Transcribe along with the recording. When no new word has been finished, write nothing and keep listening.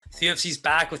The UFC's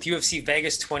back with UFC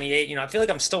Vegas 28. I feel like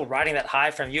I'm still riding that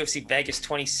high from UFC Vegas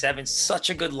 27.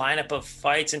 Such a good lineup of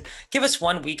fights, and give us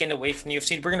one weekend away from the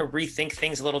UFC. We're going to rethink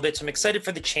things a little bit. So I'm excited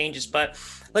for the changes, but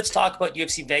let's talk about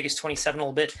UFC Vegas 27 a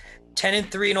little bit.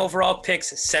 10-3 in overall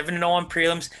picks, 7-0 on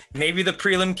prelims. Maybe the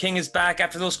prelim king is back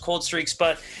after those cold streaks,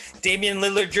 but Damian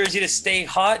Lillard jersey to stay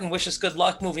hot and wish us good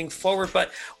luck moving forward.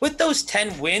 But with those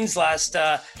 10 wins last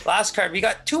card, we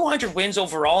got 200 wins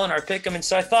overall in our pick'em. And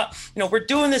so I thought, we're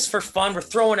doing this for fun. We're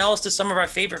throwing L's to some of our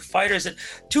favorite fighters at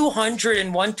 200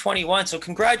 and 121. So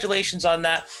congratulations on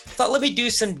that. I thought, let me do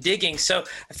some digging. So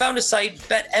I found a site,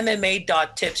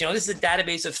 betmma.tips. This is a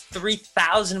database of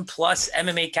 3,000 plus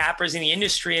MMA cappers in the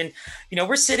industry. And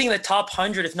we're sitting in the top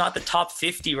 100, if not the top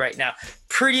 50 right now.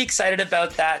 Pretty excited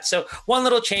about that. So one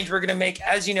little change we're going to make,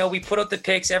 as you know, we put out the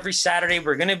picks every Saturday.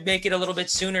 We're going to make it a little bit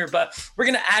sooner, but we're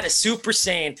going to add a Super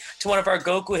Saiyan to one of our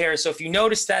Goku hairs. So if you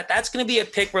notice that, that's going to be a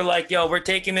pick we're like, we're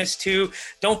taking this too.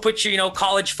 Don't put your,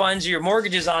 college funds or your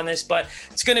mortgages on this, but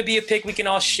it's going to be a pick we can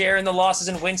all share in the losses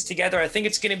and wins together. I think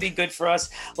it's going to be good for us.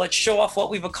 Let's show off what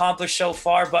we've accomplished so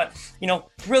far, but,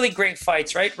 really great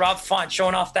fights, right? Rob Font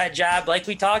showing off that jab. Like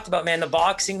we talked about, man, the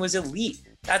boxing was elite.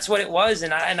 That's what it was,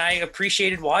 and I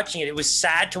appreciated watching it. It was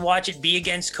sad to watch it be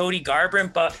against Cody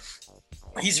Garbrandt, but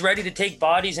he's ready to take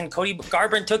bodies, and Cody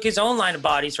Garbrandt took his own line of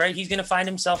bodies, right? He's going to find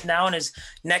himself now in his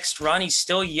next run. He's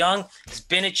still young. He's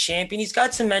been a champion. He's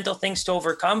got some mental things to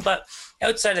overcome, but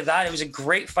outside of that, it was a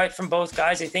great fight from both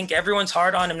guys. I think everyone's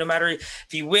hard on him, no matter if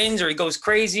he wins or he goes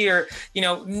crazy or,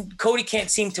 Cody can't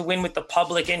seem to win with the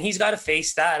public, and he's got to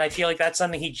face that. I feel like that's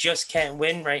something he just can't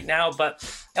win right now. But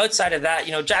outside of that,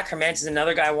 Jack Hermansson is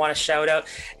another guy I want to shout out.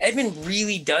 Edmund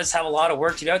really does have a lot of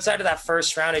work to do. Outside of that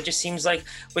first round, it just seems like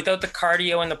without the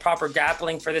cardio and the proper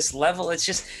grappling for this level, it's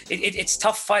just, it's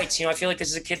tough fights. I feel like this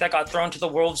is a kid that got thrown to the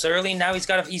wolves early, and now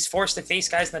he's forced to face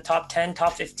guys in the top 10,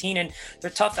 top 15, and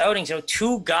they're tough outings.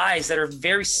 Two guys that are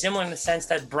very similar in the sense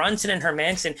that Brunson and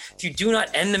Hermansson, if you do not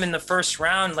end them in the first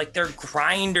round, like they're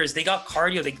grinders, they got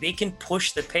cardio, they can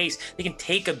push the pace, they can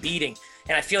take a beating.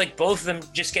 And I feel like both of them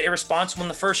just get irresponsible in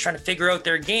the first, trying to figure out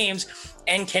their games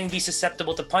and can be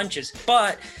susceptible to punches.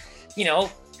 But,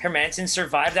 Hermansson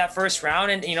survived that first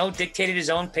round and, dictated his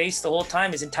own pace the whole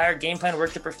time. His entire game plan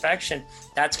worked to perfection.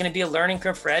 That's going to be a learning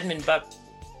curve for Edmund. But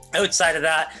outside of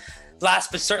that,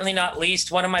 last but certainly not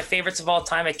least, one of my favorites of all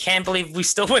time. I can't believe we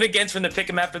still went against from the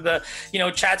pick'em after the,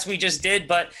 chats we just did.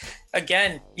 But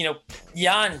again,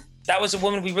 Jan, that was a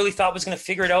woman we really thought was going to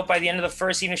figure it out by the end of the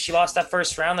first, even if she lost that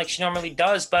first round like she normally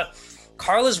does. But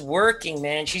Carla's working,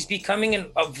 man. She's becoming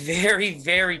a very,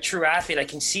 very true athlete. I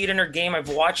can see it in her game. I've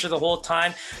watched her the whole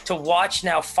time. To watch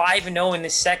now 5-0 in the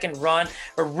second run,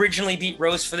 originally beat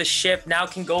Rose for the ship, now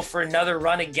can go for another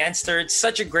run against her. It's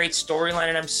such a great storyline,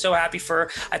 and I'm so happy for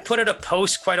her. I put out a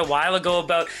post quite a while ago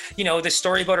about, the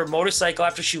story about her motorcycle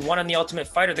after she won on The Ultimate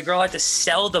Fighter. The girl had to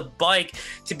sell the bike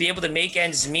to be able to make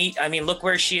ends meet. I mean, look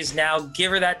where she is now.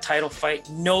 Give her that title fight.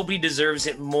 Nobody deserves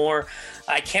it more.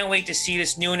 I can't wait to see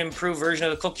this new and improved version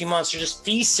of the Cookie Monster just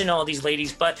feasting all these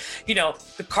ladies. But,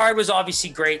 the card was obviously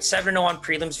great. 7-0 on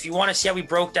prelims. If you want to see how we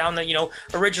broke down the,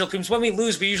 original prelims, when we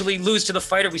lose, we usually lose to the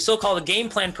fighter. We still call the game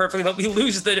plan perfectly, but we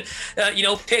lose the,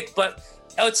 pick. But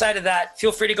outside of that,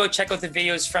 feel free to go check out the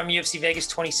videos from UFC Vegas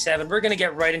 27. We're going to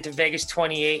get right into Vegas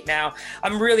 28 now.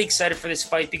 I'm really excited for this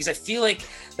fight because I feel like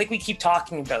we keep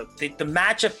talking about, the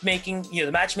matchup making,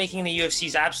 the matchmaking in the UFC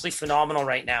is absolutely phenomenal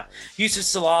right now. Youssef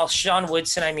Zalal, Sean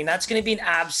Woodson, I mean, that's going to be an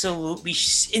absolutely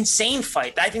insane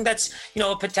fight. I think that's,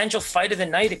 a potential fight of the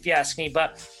night if you ask me,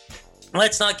 but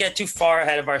let's not get too far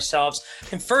ahead of ourselves.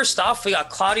 And first off, we got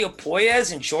Claudio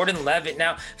Puelles and Jordan Levitt.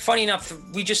 Now, funny enough,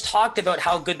 we just talked about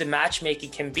how good the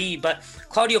matchmaking can be, but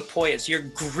Claudio Puelles, you're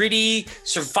gritty,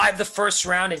 survive the first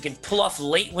round, and can pull off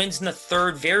late wins in the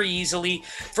third very easily,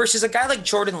 versus a guy like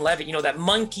Jordan Levitt, that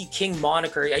Monkey King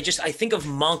moniker. I think of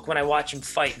Monk when I watch him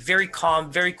fight. Very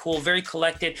calm, very cool, very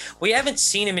collected. We haven't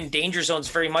seen him in danger zones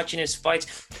very much in his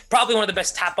fights. Probably one of the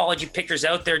best Tapology pictures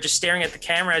out there, just staring at the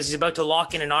camera as he's about to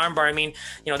lock in an armbar. I mean,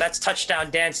 that's touchdown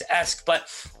dance-esque. But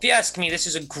if you ask me, this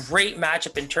is a great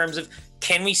matchup in terms of,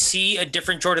 can we see a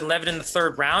different Jordan Levitt in the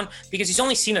third round? Because he's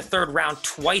only seen a third round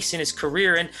twice in his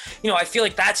career. And, I feel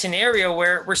like that's an area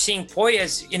where we're seeing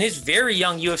Puelles in his very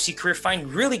young UFC career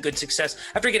find really good success.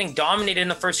 After getting dominated in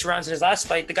the first two rounds in his last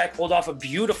fight, the guy pulled off a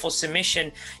beautiful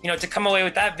submission, to come away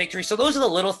with that victory. So those are the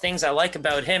little things I like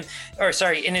about him,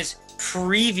 in his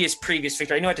previous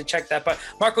victory. I knew I had to check that, but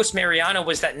Marcos Mariano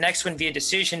was that next one via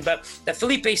decision. But the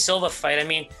Felipe Silva fight, I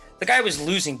mean, the guy was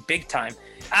losing big time,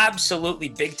 absolutely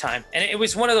big time. And it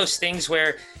was one of those things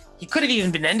where he could have even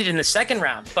been ended in the second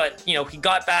round, but he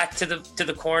got back to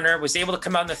the corner, was able to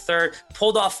come out in the third,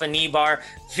 pulled off a knee bar.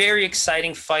 Very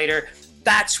exciting fighter.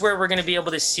 That's where we're going to be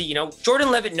able to see, Jordan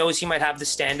Levitt knows he might have the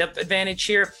stand-up advantage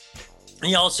here.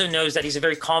 He also knows that he's a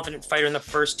very confident fighter in the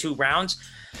first 2 rounds.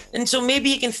 And so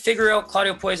maybe he can figure out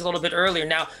Claudio Puelles a little bit earlier.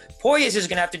 Now, Puelles is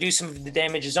going to have to do some of the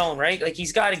damage his own, right? Like,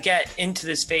 he's got to get into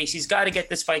this face. He's got to get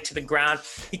this fight to the ground.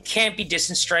 He can't be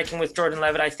distance striking with Jordan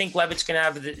Levitt. I think Levitt's going to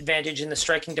have the advantage in the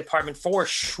striking department for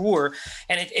sure.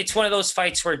 And it's one of those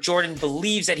fights where Jordan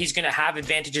believes that he's going to have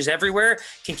advantages everywhere,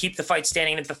 can keep the fight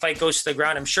standing. And if the fight goes to the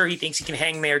ground, I'm sure he thinks he can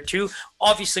hang there too.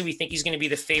 Obviously, we think he's going to be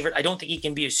the favorite. I don't think he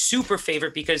can be a super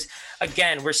favorite because,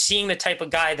 again, we're seeing the type of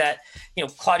guy that,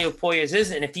 Claudio Puelles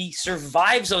is. And if he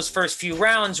survives those first few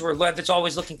rounds where Levitt's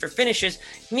always looking for finishes,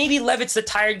 maybe Levitt's the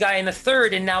tired guy in the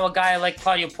third, and now a guy like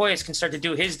Claudio Puelles can start to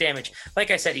do his damage. Like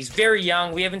I said, he's very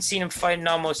young. We haven't seen him fight in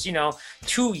almost,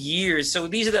 2 years. So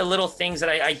these are the little things that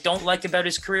I don't like about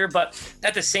his career. But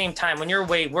at the same time, when you're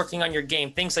away working on your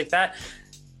game, things like that,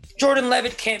 Jordan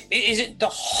Levitt isn't the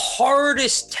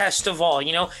hardest test of all.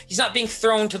 He's not being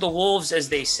thrown to the wolves, as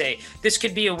they say. This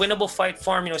could be a winnable fight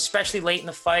for him, especially late in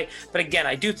the fight. But again,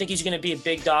 I do think he's going to be a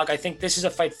big dog. I think this is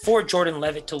a fight for Jordan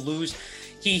Levitt to lose.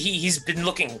 He's been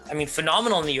looking,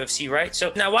 phenomenal in the UFC, right?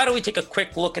 So now why don't we take a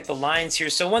quick look at the lines here?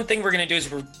 So one thing we're going to do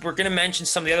is we're going to mention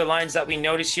some of the other lines that we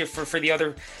notice here for the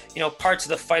other, parts of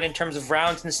the fight in terms of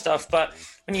rounds and stuff. But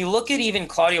when you look at even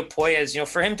Claudio Puelles,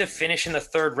 for him to finish in the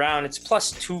third round, it's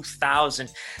plus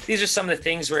 2,000. These are some of the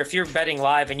things where if you're betting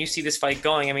live and you see this fight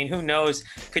going, who knows,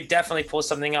 could definitely pull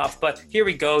something off. But here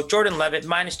we go. Jordan Levitt,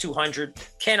 minus 200.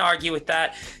 Can't argue with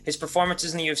that. His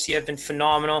performances in the UFC have been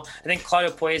phenomenal. I think Claudio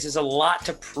Puelles has a lot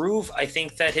to prove. I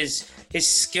think that his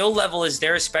skill level is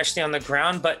there, especially on the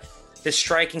ground, but the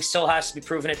striking still has to be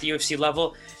proven at the UFC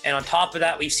level. And on top of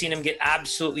that, we've seen him get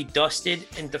absolutely dusted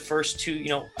in the first 2,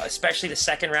 especially the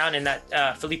second round in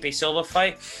that Felipe Silva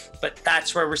fight. But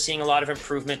that's where we're seeing a lot of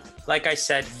improvement. Like I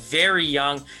said, very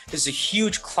young. There's a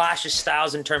huge clash of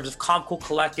styles in terms of calm, cool,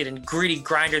 collected, and gritty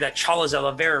grinder, that Charles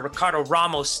Oliveira, Ricardo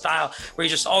Ramos style, where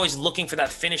he's just always looking for that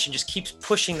finish and just keeps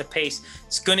pushing the pace.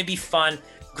 It's going to be fun.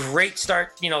 Great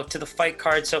start, to the fight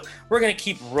card. So we're going to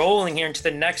keep rolling here into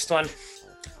the next one.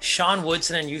 Sean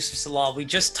Woodson and Youssef Zalal. We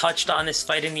just touched on this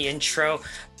fight in the intro.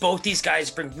 Both these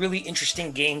guys bring really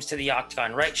interesting games to the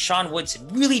octagon, right? Sean Woodson,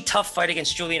 really tough fight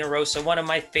against Julian Erosa, one of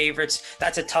my favorites.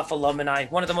 That's a tough alumni,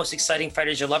 one of the most exciting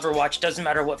fighters you'll ever watch. Doesn't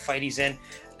matter what fight he's in.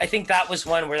 I think that was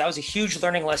one where that was a huge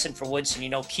learning lesson for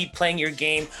Woodson. Keep playing your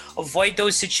game, avoid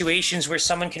those situations where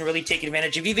someone can really take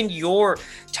advantage of even your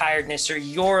tiredness or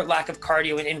your lack of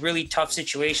cardio in really tough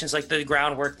situations like the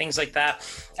groundwork, things like that.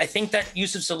 I think that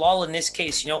Youssef Zalal in this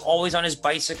case, always on his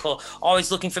bicycle,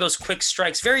 always looking for those quick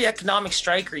strikes, very economic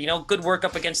striker, good work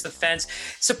up against the fence.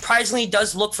 Surprisingly,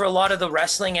 does look for a lot of the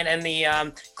wrestling and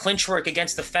the clinch work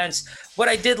against the fence. What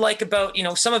I did like about,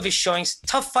 some of his showings,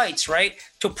 tough fights, right?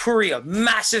 Topuria,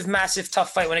 massive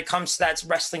tough fight when it comes to that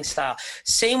wrestling style.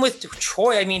 Same with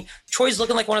Troy. Troy's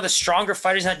looking like one of the stronger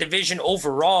fighters in that division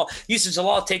overall. Youssef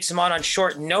Zalal takes him on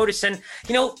short notice and,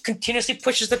 continuously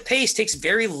pushes the pace, takes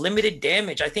very limited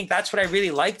damage. I think that's what I really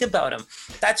liked about him.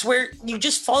 That's where you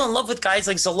just fall in love with guys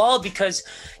like Zalal because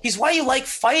he's why you like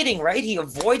fighting, right? He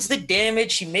avoids the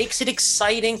damage. He makes it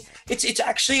exciting. It's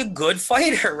actually a good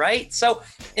fighter, right? So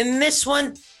in this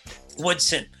one,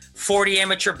 Woodson, 40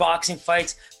 amateur boxing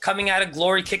fights, coming out of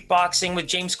Glory Kickboxing with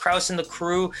James Krause and the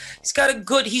crew. He's got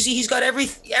he's got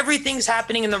everything's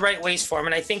happening in the right ways for him.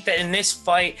 And I think that in this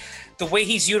fight, the way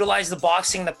he's utilized the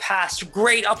boxing in the past,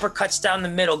 great uppercuts down the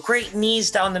middle, great knees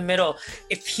down the middle.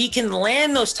 If he can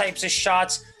land those types of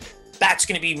shots, that's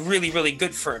going to be really, really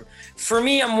good for him. For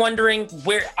me, I'm wondering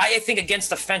where I think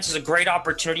against the fence is a great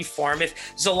opportunity for him. If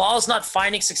Zalal's not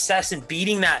finding success in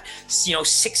beating that,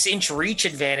 6-inch reach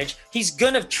advantage, he's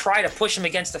going to try to push him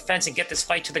against the fence and get this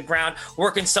fight to the ground,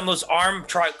 working some of those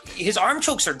his arm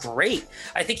chokes are great.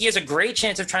 I think he has a great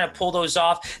chance of trying to pull those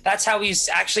off. That's how he's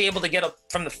actually able to get up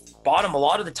from the bottom a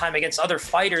lot of the time against other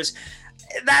fighters.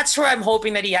 That's where I'm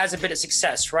hoping that he has a bit of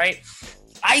success, right?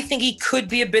 I think he could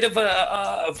be a bit of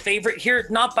a favorite here,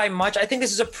 not by much. I think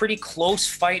this is a pretty close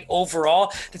fight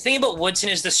overall. The thing about Woodson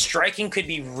is the striking could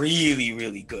be really,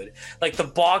 really good. Like the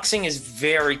boxing is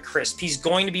very crisp. He's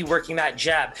going to be working that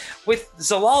jab. With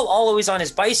Zalal always on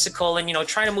his bicycle and,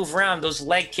 trying to move around, those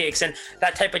leg kicks and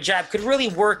that type of jab could really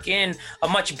work in a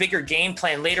much bigger game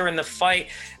plan later in the fight.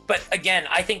 But again,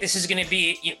 I think this is going to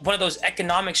be one of those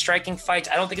economic striking fights.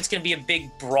 I don't think it's going to be a big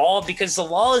brawl because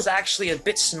Zalal is actually a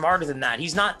bit smarter than that.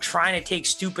 He's not trying to take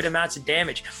stupid amounts of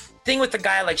damage. Thing with a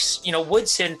guy like,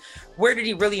 Woodson, where did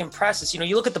he really impress us?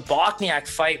 You look at the Bochniak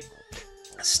fight.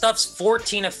 stuffs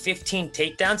 14 of 15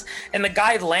 takedowns, and the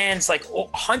guy lands like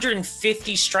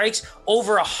 150 strikes.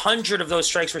 Over 100 of those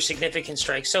strikes were significant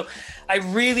strikes. So I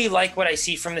really like what I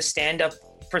see from the stand-up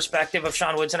perspective of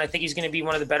Sean Woodson. I think he's going to be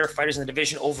one of the better fighters in the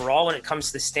division overall when it comes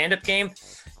to the stand-up game.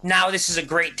 Now this is a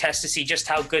great test to see just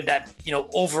how good that,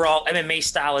 overall MMA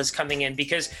style is coming in,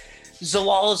 because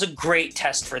Zalal is a great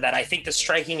test for that. I think the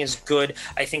striking is good.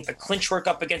 I think the clinch work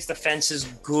up against the fence is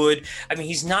good. I mean,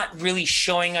 he's not really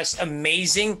showing us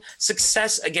amazing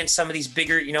success against some of these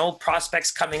bigger, prospects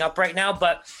coming up right now,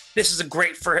 but this is a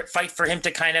great fight for him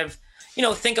to kind of,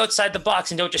 think outside the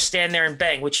box and don't just stand there and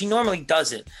bang, which he normally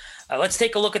doesn't. Let's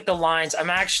take a look at the lines. I'm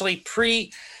actually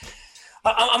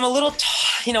I'm a little,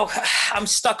 I'm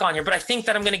stuck on here, but I think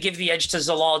that I'm going to give the edge to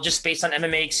Zalal just based on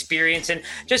MMA experience and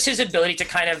just his ability to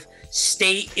kind of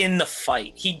stay in the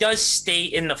fight. He does stay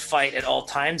in the fight at all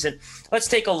times. And let's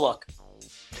take a look.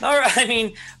 All right, I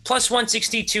mean, plus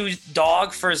 162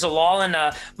 dog for Zalal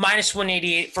and minus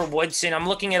 188 for Woodson. I'm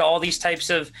looking at all these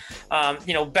types of,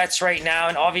 bets right now.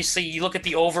 And obviously you look at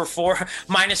the over for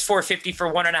minus 450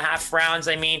 for 1.5 rounds.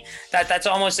 I mean, that's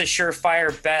almost a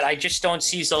surefire bet. I just don't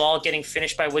see Zalal getting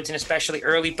finished by Woodson, especially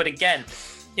early. But again,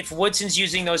 if Woodson's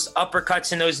using those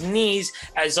uppercuts and those knees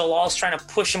as Zalal's trying to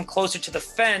push him closer to the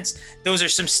fence, those are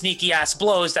some sneaky ass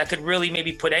blows that could really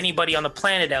maybe put anybody on the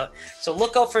planet out. So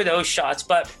look out for those shots.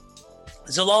 But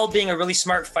Zalal being a really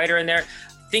smart fighter in there,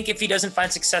 I think if he doesn't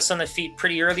find success on the feet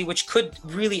pretty early, which could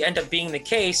really end up being the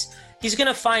case, he's going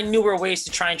to find newer ways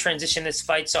to try and transition this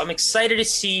fight. So I'm excited to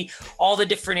see all the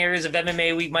different areas of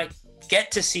MMA we might get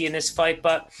to see in this fight.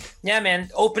 But yeah, man,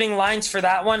 opening lines for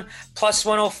that one, plus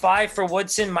 105 for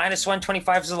Woodson, minus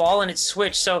 125 Zalal, and it's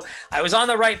switched. So I was on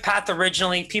the right path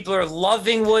originally. People are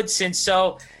loving Woodson.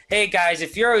 So hey guys,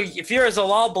 if you're a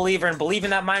Zalal believer and believe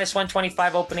in that minus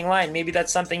 125 opening line, maybe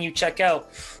that's something you check out.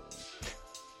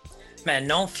 Man,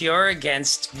 no Fiore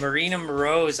against Marina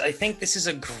Moroz. I think this is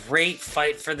a great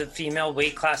fight for the female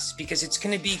weight classes because it's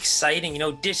going to be exciting.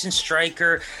 Distance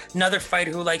striker, another fighter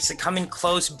who likes to come in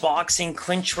close, boxing,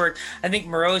 clinch work. I think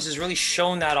Moroz has really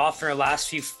shown that off in her last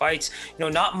few fights.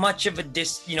 Not much of a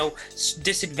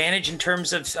disadvantage in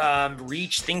terms of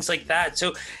reach, things like that.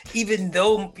 So even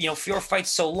though, Fiore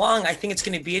fights so long, I think it's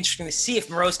going to be interesting to see if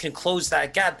Moroz can close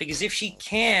that gap, because if she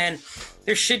can,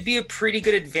 there should be a pretty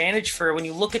good advantage for her. When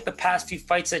you look at the past few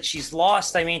fights that she's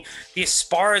lost, I mean, the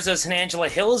Esparzas and Angela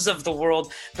Hills of the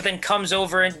world, but then comes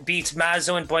over and beats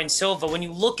Mazo and Boyne Silva. When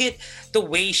you look at the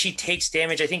way she takes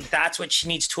damage, I think that's what she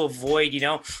needs to avoid,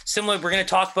 Similar, we're going to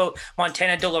talk about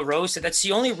Montana De La Rosa. That's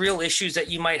the only real issues that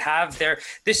you might have there.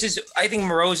 I think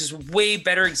Moroz is way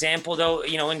better example, though,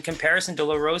 in comparison to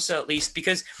La Rosa, at least,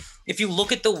 because if you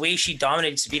look at the way she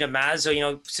dominated Sabina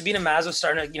Mazo, Sabina Mazo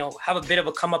starting to, have a bit of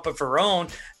a come up of her own.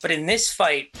 But in this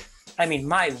fight, I mean,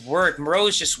 my word,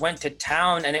 Moroz just went to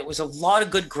town, and it was a lot of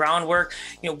good groundwork.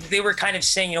 They were kind of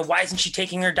saying, why isn't she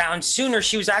taking her down sooner?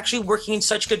 She was actually working in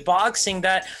such good boxing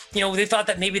that, they thought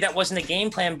that maybe that wasn't the game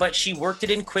plan, but she worked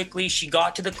it in quickly. She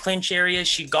got to the clinch areas.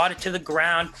 She got it to the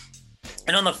ground.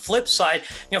 And on the flip side,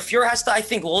 Fiore has to, I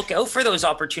think, look out for those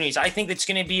opportunities. I think it's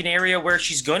going to be an area where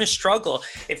she's going to struggle.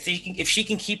 If she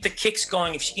can keep the kicks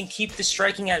going, if she can keep the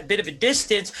striking at a bit of a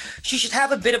distance, she should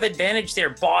have a bit of advantage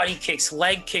there. Body kicks,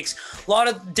 leg kicks, a lot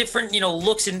of different,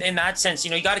 looks in that sense.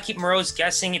 You got to keep Moroz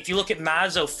guessing. If you look at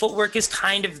Mazo, footwork is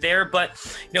kind of there, but,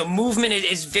 movement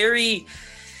is very...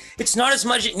 It's not as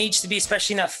much it needs to be,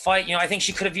 especially in that fight. I think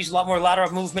she could have used a lot more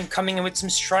lateral movement coming in with some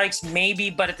strikes, maybe,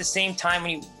 but at the same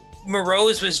time,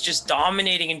 Moroz was just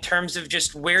dominating in terms of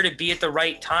just where to be at the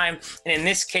right time. And in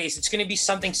this case, it's going to be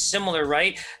something similar,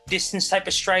 right? Distance type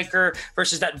of striker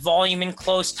versus that volume in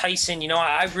close Tyson.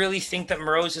 I really think that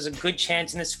Moroz has a good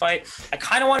chance in this fight. I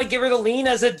kind of want to give her the lean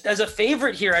as a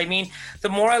favorite here. I mean, the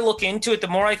more I look into it, the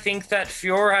more I think that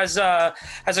Fiore has a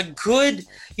good,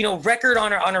 record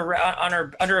on her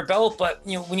under her belt. But,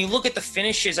 when you look at the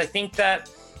finishes, I think that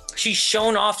she's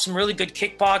shown off some really good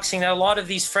kickboxing that a lot of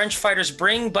these French fighters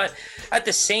bring, but at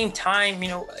the same time,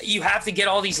 you have to get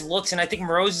all these looks. And I think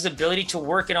Moroz's ability to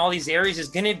work in all these areas is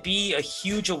going to be a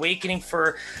huge awakening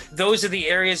for those of the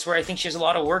areas where I think she has a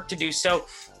lot of work to do. So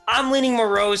I'm leaning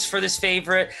Moroz for this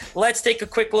favorite. Let's take a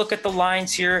quick look at the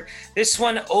lines here. This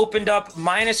one opened up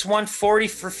minus 140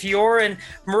 for Fiore, and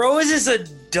Moroz is a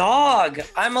dog.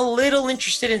 I'm a little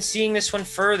interested in seeing this one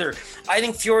further. I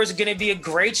think Fiore is going to be a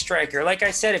great striker. Like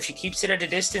I said, if she keeps it at a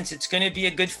distance, it's going to be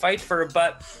a good fight for her.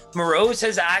 But Moroz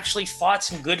has actually fought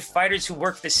some good fighters who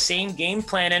work the same game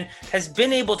plan and has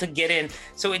been able to get in.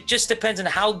 So it just depends on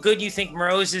how good you think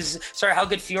how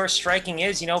good Fiore's striking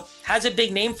is. Has a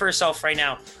big name for herself right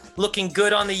now. looking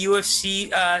good on the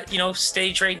UFC,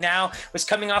 stage right now. Was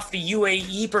coming off the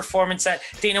UAE performance that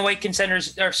Dana White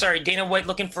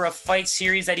looking for a fight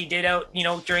series that he did out,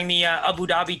 during the Abu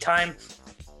Dhabi time.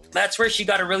 That's where she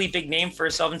got a really big name for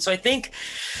herself. And so I think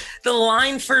the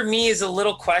line for me is a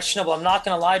little questionable. I'm not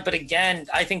going to lie. But again,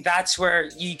 I think that's where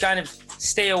you kind of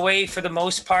stay away for the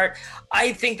most part.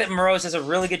 I think that Moroz has a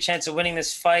really good chance of winning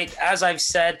this fight, as I've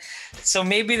said. So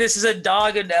maybe this is a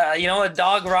dog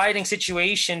riding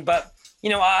situation. But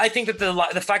I think that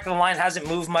the fact that the line hasn't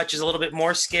moved much is a little bit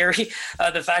more scary.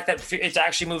 The fact that it's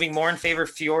actually moving more in favor of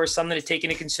Fior is something to take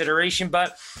into consideration.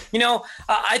 But,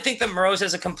 I think that Moroz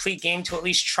has a complete game to at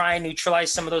least try and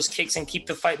neutralize some of those kicks and keep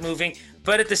the fight moving.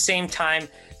 But at the same time,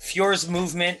 Fior's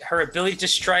movement, her ability to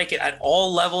strike it at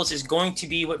all levels is going to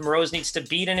be what Moroz needs to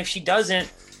beat. And if she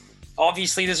doesn't,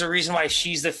 obviously there's a reason why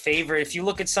she's the favorite. If you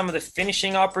look at some of the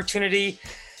finishing opportunity,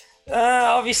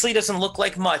 obviously doesn't look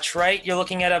like much, right? You're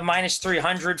looking at a minus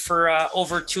 300 for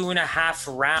over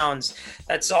 2.5 rounds.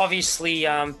 That's obviously,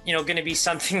 going to be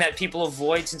something that people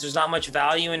avoid since there's not much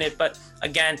value in it. But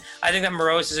again, I think that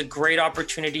Moroz is a great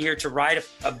opportunity here to ride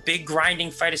a big grinding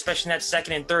fight, especially in that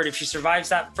second and third. If she survives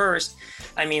that first,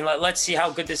 I mean, let's see how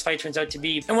good this fight turns out to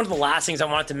be. And one of the last things I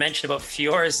wanted to mention about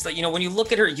Fior is that, when you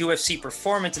look at her UFC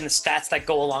performance and the stats that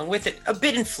go along with it, a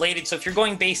bit inflated. So if you're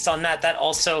going based on that, that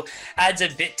also adds a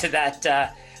bit to that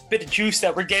bit of juice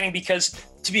that we're getting, because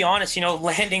to be honest,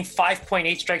 landing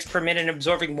 5.8 strikes per minute and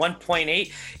absorbing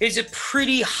 1.8 is a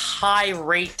pretty high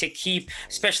rate to keep,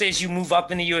 especially as you move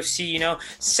up in the UFC.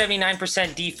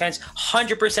 79% defense,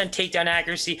 100% takedown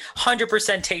accuracy, 100%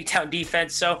 takedown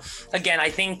defense. So again, I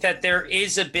think that there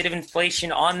is a bit of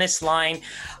inflation on this line.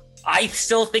 I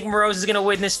still think Moroz is going to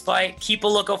win this fight. Keep a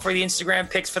lookout for the Instagram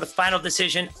picks for the final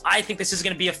decision. I think this is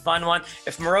going to be a fun one.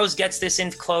 If Moroz gets this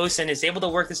in close and is able to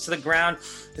work this to the ground,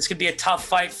 this could be a tough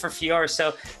fight for Fior.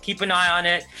 So keep an eye on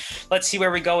it. Let's see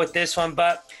where we go with this one.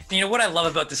 But what I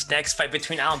love about this next fight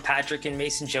between Alan Patrick and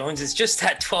Mason Jones is just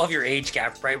that 12-year age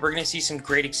gap, right? We're going to see some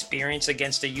great experience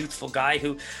against a youthful guy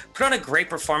who put on a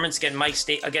great performance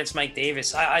against Mike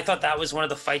Davis. I thought that was one of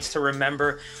the fights to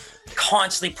remember.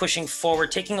 Constantly pushing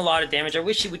forward, taking a lot of damage. I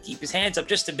wish he would keep his hands up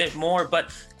just a bit more,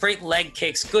 but great leg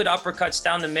kicks, good uppercuts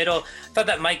down the middle. I thought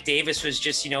that Mike Davis was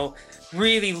just,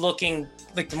 really looking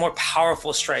like the more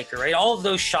powerful striker, right? All of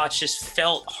those shots just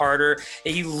felt harder.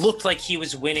 He looked like he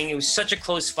was winning. It was such a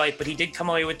close fight, but he did come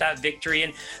away with that victory.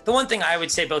 And the one thing I would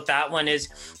say about that one is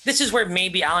this is where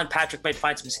maybe Alan Patrick might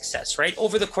find some success, right?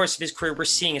 Over the course of his career, we're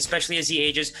seeing, especially as he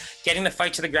ages, getting the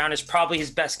fight to the ground is probably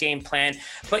his best game plan.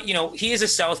 But, he is a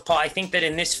southpaw. I think that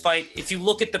in this fight, if you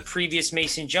look at the previous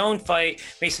Mason Jones fight,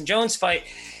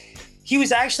 he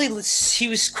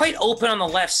was quite open on the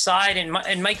left side,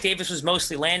 and Mike Davis was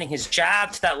mostly landing his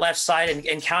jab to that left side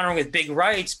and countering with big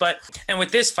rights. And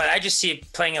with this fight, I just see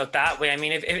it playing out that way. I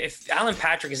mean, if Alan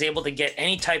Patrick is able to get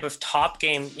any type of top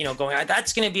game, going,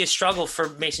 that's going to be a struggle for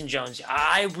Mason Jones.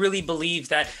 I really believe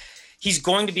that he's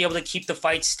going to be able to keep the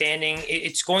fight standing.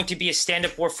 It's going to be a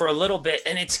stand-up war for a little bit,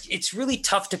 and it's really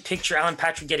tough to picture Alan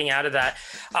Patrick getting out of that.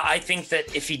 I think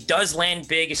that if he does land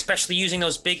big, especially using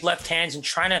those big left hands and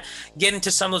trying to get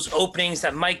into some of those openings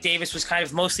that Mike Davis was kind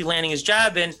of mostly landing his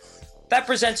jab in, that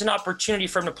presents an opportunity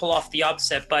for him to pull off the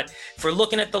upset. But if we're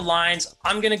looking at the lines,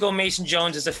 I'm going to go Mason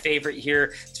Jones as a favorite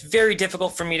here. It's very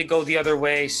difficult for me to go the other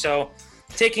way, so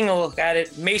taking a look at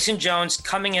it, Mason Jones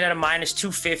coming in at a minus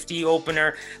 250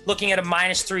 opener, looking at a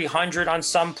minus 300 on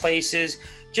some places.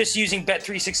 Just using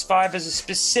Bet365 as a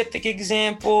specific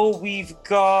example, we've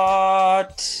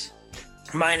got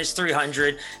minus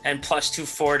 300 and plus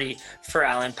 240 for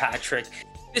Alan Patrick.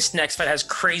 This next fight has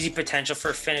crazy potential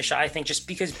for a finish, I think, just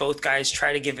because both guys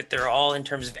try to give it their all in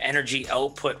terms of energy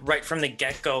output right from the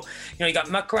get-go. You got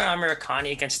Makwan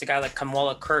Amirkhani against a guy like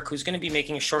Kamala Kirk, who's going to be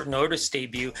making a short notice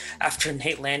debut after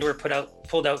Nate Landwehr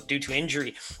pulled out due to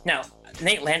injury. Now,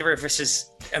 Nate Landwehr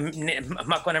versus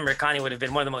Makwan Amirkhani would have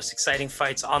been one of the most exciting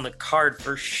fights on the card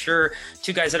for sure.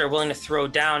 Two guys that are willing to throw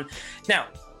down. Now,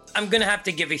 I'm going to have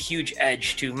to give a huge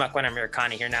edge to Makwan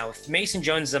Amirkhani here. Now, if Mason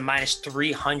Jones is a minus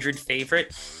 300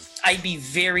 favorite, I'd be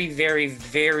very, very,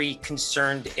 very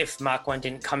concerned if Makwan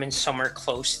didn't come in somewhere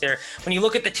close there. When you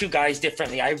look at the two guys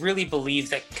differently, I really believe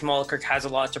that Kamala Kirk has a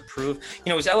lot to prove.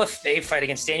 His LFA fight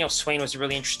against Daniel Swain was a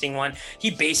really interesting one. He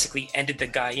basically ended the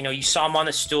guy. You saw him on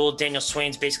the stool. Daniel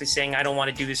Swain's basically saying, I don't want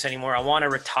to do this anymore. I want to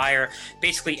retire.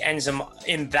 Basically ends him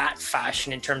in that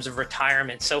fashion in terms of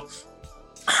retirement. So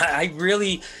I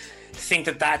really think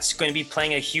that that's going to be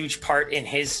playing a huge part in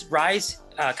his rise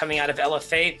coming out of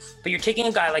LFA. But you're taking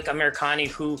a guy like Amirkhani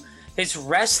who, his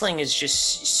wrestling is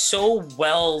just so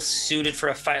well suited for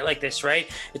a fight like this, right?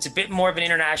 It's a bit more of an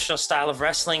international style of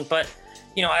wrestling, but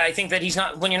I think that he's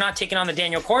not, when you're not taking on the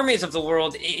Daniel Cormiers of the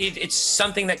world, it's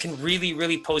something that can really,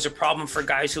 really pose a problem for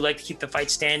guys who like to keep the fight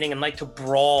standing and like to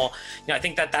brawl. I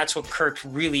think that that's what Kirk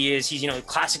really is. He's, a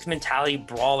classic mentality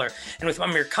brawler. And with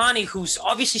Amirkhani, who's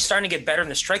obviously starting to get better in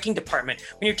the striking department,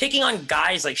 when you're taking on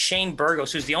guys like Shane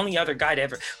Burgos, who's the only guy to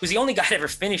ever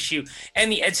finish you, and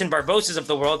the Edson Barbosas of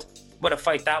the world, what a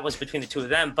fight that was between the two of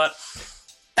them. But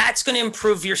that's going to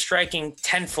improve your striking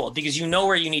tenfold because you know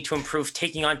where you need to improve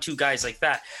taking on two guys like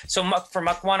that. So for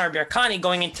Makwan Amirkhani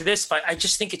going into this fight, I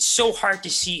just think it's so hard to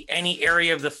see any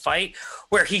area of the fight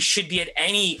where he should be at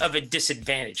any of a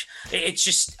disadvantage. It's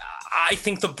just, I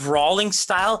think the brawling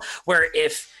style where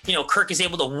if, Kirk is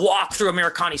able to walk through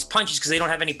Amirkhani's punches because they don't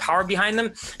have any power behind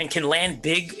them and can land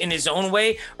big in his own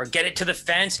way or get it to the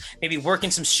fence, maybe work in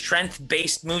some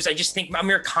strength-based moves. I just think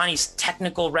Amirkhani's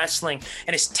technical wrestling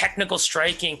and his technical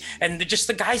striking and just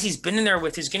the guys he's been in there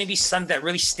with is going to be something that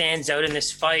really stands out in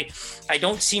this fight. I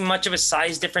don't see much of a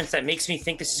size difference that makes me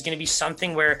think this is going to be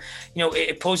something where,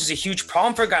 it poses a huge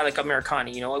problem for a guy like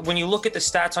Amirkhani. When you look at the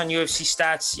stats on UFC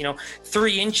stats,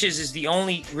 3 inches is the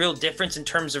only real difference in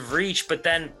terms of reach, but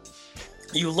then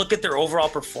you look at their overall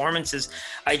performances.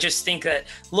 I just think that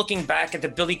looking back at the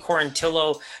Billy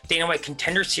Quarantillo Dana White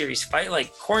Contender Series fight,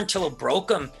 like Quarantillo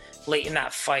broke him late in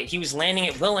that fight. He was landing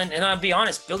at will, and I'll be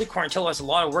honest, Billy Quarantillo has a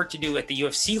lot of work to do at the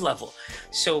UFC level.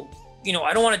 So,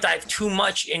 I don't want to dive too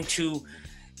much into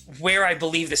where I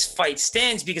believe this fight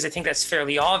stands because I think that's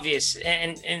fairly obvious.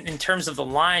 And in terms of the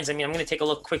lines, I'm going to take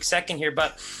a quick second here,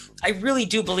 but I really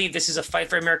do believe this is a fight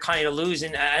for Amirkhani to lose.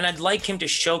 And I'd like him to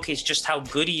showcase just how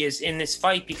good he is in this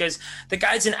fight because the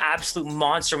guy's an absolute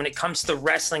monster when it comes to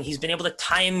wrestling. He's been able to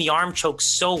tie in the arm chokes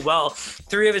so well.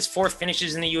 3 of his 4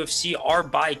 finishes in the UFC are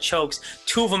by chokes.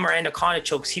 2 of them are anaconda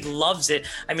chokes. He loves it.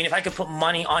 I mean, if I could put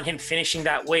money on him finishing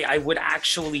that way, I would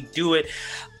actually do it.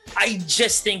 I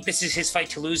just think this is his fight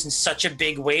to lose in such a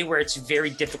big way where it's very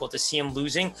difficult to see him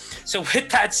losing. So with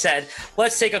that said,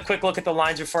 let's take a quick look at the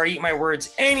lines before I eat my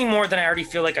words any more than I already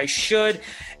feel like I should.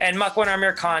 And Makwan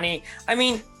Amirkhani,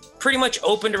 pretty much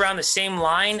opened around the same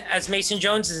line as Mason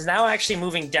Jones, is now actually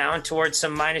moving down towards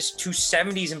some minus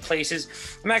 270s in places.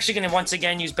 I'm actually going to once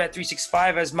again use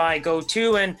Bet365 as my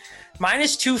go-to, and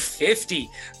minus 250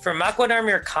 for Makwan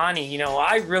Amirkhani.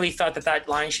 I really thought that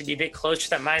line should be a bit closer to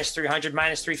that minus 300,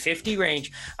 minus 350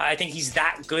 range. I think he's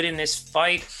that good in this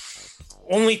fight.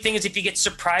 Only thing is if he gets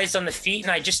surprised on the feet,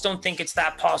 and I just don't think it's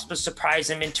that possible to surprise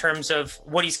him in terms of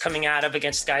what he's coming out of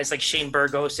against guys like Shane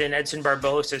Burgos and Edson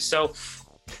Barbosa. So,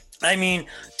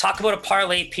 talk about a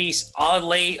parlay piece. I'll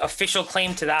lay official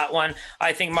claim to that one.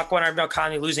 I think Makwan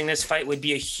Amirkhani losing this fight would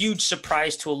be a huge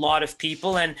surprise to a lot of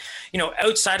people. And,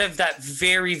 outside of that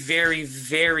very, very,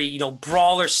 very,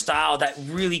 brawler style that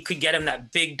really could get him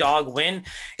that big dog win,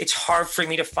 it's hard for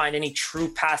me to find any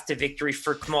true path to victory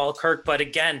for Kamal Kirk. But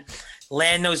again,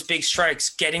 land those big strikes,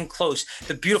 get in close.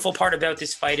 The beautiful part about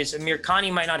this fight is Amirkhani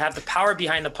might not have the power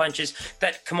behind the punches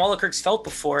that Kamala Kirk's felt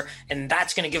before, and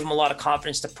that's going to give him a lot of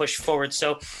confidence to push forward.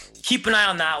 So keep an eye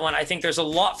on that one. I think there's a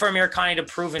lot for Amirkhani to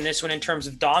prove in this one in terms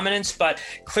of dominance, but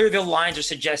clearly the lines are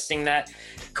suggesting that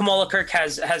Kamala Kirk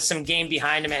has some game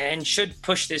behind him and should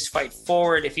push this fight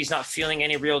forward if he's not feeling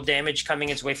any real damage coming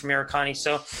his way from Amirkhani.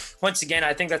 So once again,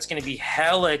 I think that's going to be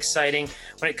hella exciting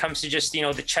when it comes to just,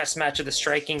 the chess match of the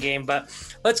striking game. But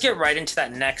let's get right into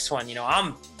that next one.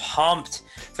 I'm pumped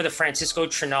for the Francisco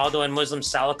Trinaldo and Muslim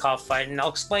Salikhov fight, and I'll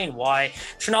explain why.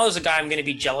 Trinaldo's a guy I'm going to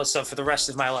be jealous of for the rest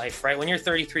of my life, right? When you're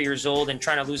 33 years old and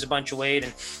trying to lose a bunch of weight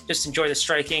and just enjoy the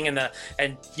striking and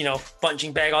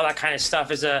punching bag, all that kind of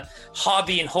stuff is a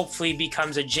hobby and hopefully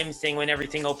becomes a gym thing when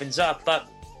everything opens up. But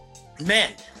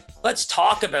man, let's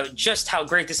talk about just how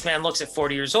great this man looks at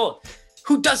 40 years old.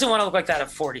 Who doesn't want to look like that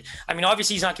at 40?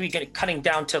 Obviously he's not going to be cutting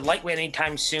down to lightweight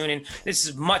anytime soon, and this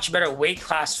is much better weight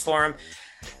class for him.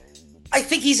 I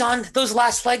think he's on those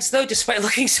last legs though, despite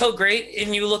looking so great. And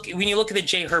when you look at the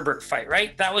Jay Herbert fight,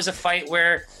 right? That was a fight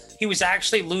where he was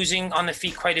actually losing on the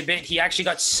feet quite a bit. He actually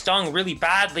got stung really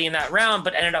badly in that round,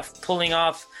 but ended up pulling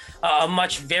off a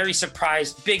very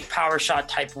surprised, big power shot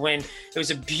type win. It was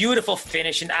a beautiful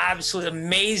finish, an absolute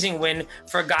amazing win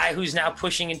for a guy who's now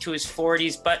pushing into his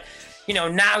 40s. But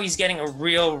now he's getting a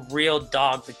real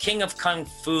dog, the king of Kung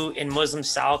Fu in Muslim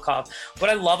Salikhov. What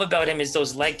I love about him is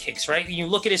those leg kicks, right? You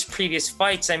look at his previous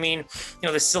fights. the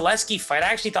Zaleski fight, I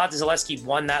actually thought Zaleski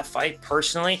won that fight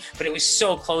personally, but it was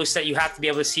so close that you have to be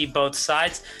able to see both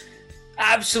sides.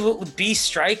 absolute beast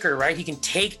striker, right? He can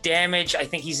take damage. I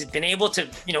think he's been able to,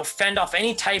 fend off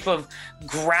any type of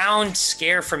ground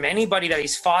scare from anybody that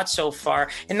he's fought so far.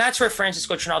 And that's where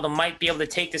Francisco Trinaldo might be able to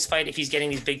take this fight if he's getting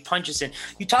these big punches in.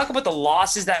 You talk about the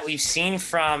losses that we've seen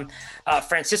from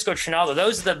Francisco Trinaldo.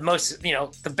 Those are the most,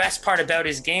 the best part about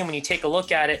his game when you take a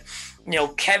look at it.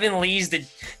 Kevin Lee's,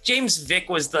 James Vick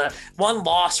was the one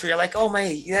loss where you're like, oh my,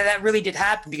 yeah, that really did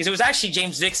happen, because it was actually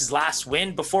James Vick's last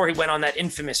win before he went on that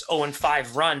infamous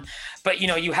 0-5 run. But,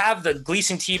 you have the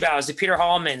Gleason Tebows, the Peter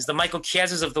Hallmans, the Michael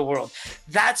Chiesas of the world.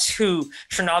 That's who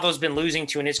Trinaldo's been losing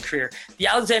to in his career. The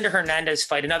Alexander Hernandez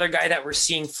fight, another guy that we're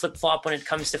seeing flip-flop when it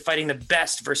comes to fighting the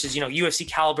best versus, UFC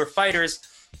caliber fighters.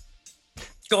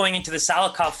 Going into the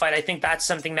Salikhov fight, I think that's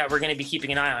something that we're going to be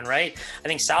keeping an eye on, right? I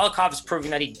think Salikhov is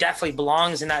proving that he definitely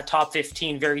belongs in that top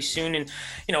 15 very soon, and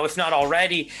if not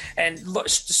already. And look,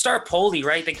 Starpoli,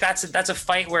 right? Like that's a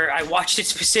fight where I watched it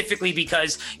specifically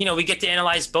because we get to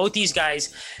analyze both these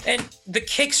guys and the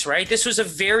kicks, right? This was a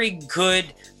very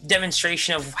good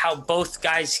demonstration of how both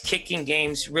guys' kicking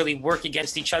games really work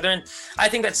against each other, and I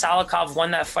think that Salikhov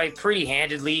won that fight pretty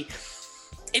handedly.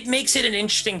 It makes it an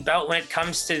interesting bout when it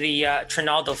comes to the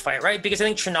Trinaldo fight, right? Because I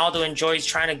think Trinaldo enjoys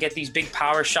trying to get these big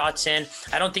power shots in.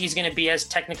 I don't think he's going to be as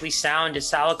technically sound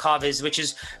as Salikhov is, which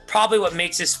is probably what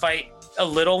makes this fight a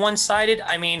little one-sided.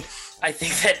 I mean, I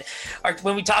think that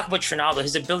when we talk about Trinaldo,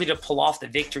 his ability to pull off the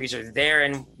victories are there.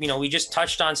 And, we just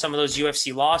touched on some of those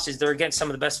UFC losses. They're against some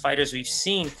of the best fighters we've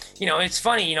seen. It's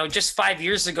funny, just 5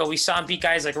 years ago, we saw him beat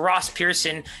guys like Ross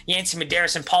Pearson, Yancy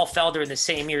Medeiros, and Paul Felder in the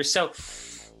same year. So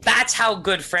that's how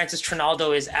good Francis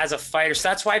Trinaldo is as a fighter. So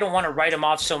that's why I don't want to write him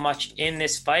off so much in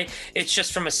this fight. It's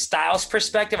just from a styles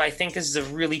perspective, I think this is a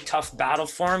really tough battle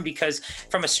for him, because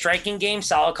from a striking game,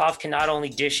 Salikhov can not only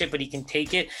dish it, but he can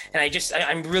take it. And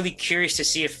I'm really curious to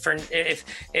see if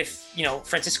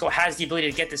Francisco has the ability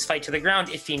to get this fight to the ground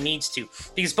if he needs to,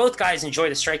 because both guys enjoy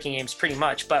the striking games pretty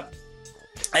much. But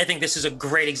I think this is a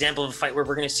great example of a fight where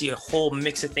we're going to see a whole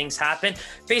mix of things happen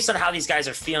based on how these guys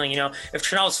are feeling. If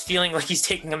Trinaldo's feeling like he's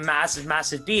taking a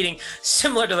massive beating,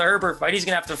 similar to the Herbert fight, he's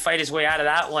going to have to fight his way out of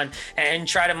that one and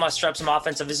try to muster up some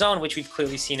offense of his own, which we've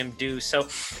clearly seen him do. So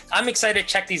I'm excited to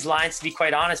check these lines, to be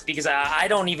quite honest, because I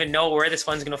don't even know where this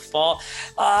one's going to fall.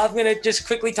 I'm going to just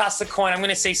quickly toss the coin. I'm going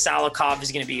to say Salikhov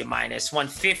is going to be a minus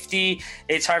 150.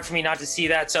 It's hard for me not to see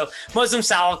that. So Muslim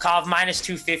Salikhov, minus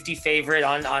 250 favorite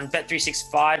on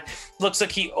Bet365. Looks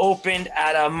like he opened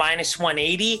at a minus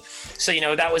 180. So,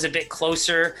 that was a bit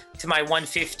closer to my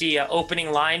 150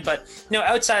 opening line. But,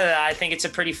 outside of that, I think it's a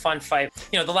pretty fun fight.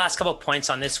 The last couple of points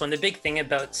on this one, the big thing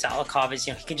about Salikhov is,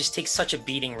 he can just take such a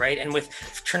beating, right? And with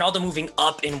Trinaldo moving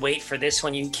up in weight for this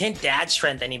one, you can't dad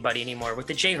strength anybody anymore. With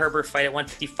the Jay Herbert fight at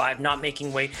 155, not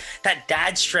making weight, that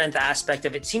dad strength aspect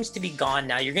of it seems to be gone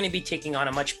now. You're going to be taking on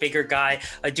a much bigger guy,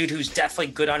 a dude who's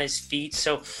definitely good on his feet.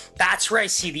 So that's where I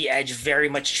see the edge very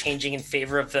much changing in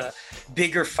favor of the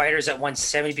bigger fighters at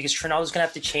 170, because Trinaldo's going to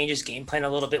have to change his game plan a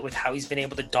little bit with how he's been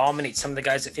able to dominate some of the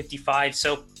guys at 55.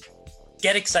 So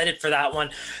get excited for that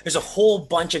one. There's a whole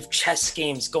bunch of chess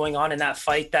games going on in that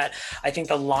fight that I think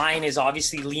the line is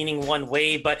obviously leaning one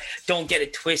way, but don't get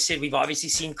it twisted. We've obviously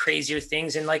seen crazier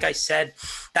things. And like I said,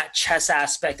 that chess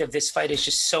aspect of this fight is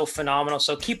just so phenomenal.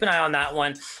 So keep an eye on that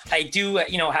one. I do,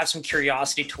 have some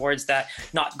curiosity towards that,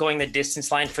 not going the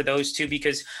distance line for those two,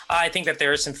 because I think that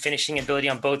there is some finishing ability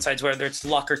on both sides, whether it's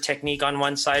luck or technique on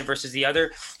one side versus the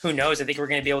other. Who knows? I think we're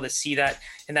going to be able to see that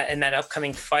in that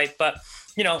upcoming fight. But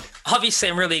obviously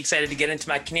I'm really excited to get into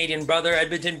my Canadian brother,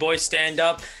 Edmonton boy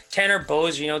stand-up, Tanner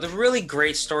Boser. The really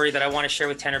great story that I want to share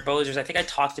with Tanner Boser is, I think I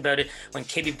talked about it when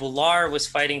KB Bhullar was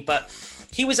fighting, but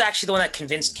he was actually the one that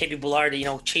convinced KB Bhullar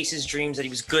to, chase his dreams, that he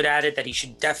was good at it, that he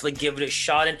should definitely give it a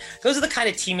shot. And those are the kind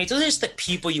of teammates, those are just the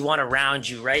people you want around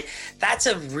you, right? That's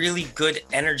a really good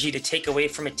energy to take away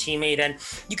from a teammate. And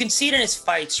you can see it in his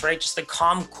fights, right? Just the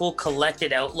calm, cool,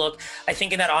 collected outlook. I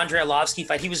think in that Andrei Arlovsky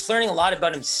fight, he was learning a lot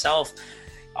about himself.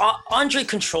 Andre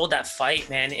controlled that fight,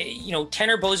 man.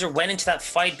 Tanner Boser went into that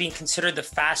fight being considered the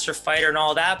faster fighter and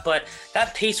all that, but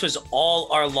that pace was all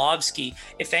Arlovsky.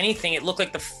 If anything, it looked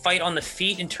like the fight on the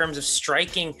feet in terms of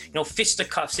striking,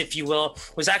 fisticuffs, if you will,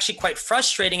 was actually quite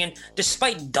frustrating. And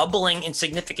despite doubling in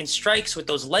significant strikes with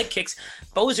those leg kicks,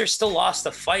 Boser still lost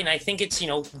the fight. And I think it's,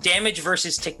 damage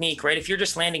versus technique, right? If you're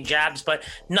just landing jabs, but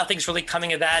nothing's really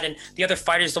coming of that, and the other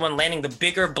fighter's the one landing the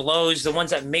bigger blows, the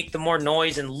ones that make the more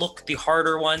noise and look the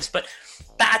harder ones. But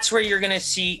that's where you're going to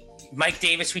see Mike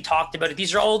Davis, we talked about it.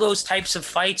 These are all those types of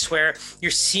fights where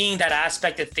you're seeing that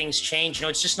aspect of things change.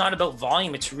 It's just not about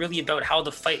volume. It's really about how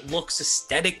the fight looks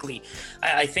aesthetically.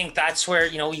 I think that's where,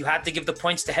 you have to give the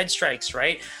points to head strikes,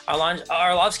 right?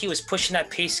 Arlovsky was pushing that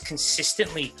pace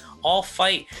consistently all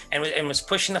fight and was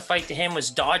pushing the fight to him, was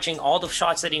dodging all the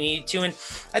shots that he needed to. And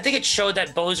I think it showed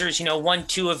that Bozer's,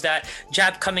 1-2 of that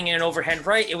jab coming in and overhand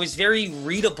right. It was very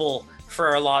readable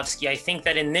for Arlovsky. I think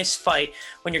that in this fight,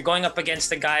 when you're going up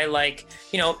against a guy like,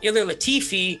 Ilir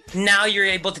Latifi, now you're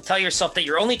able to tell yourself that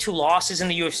your only 2 losses in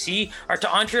the UFC are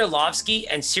to Andrei Arlovsky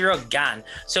and Cyril Gane.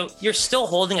 So you're still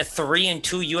holding a 3-2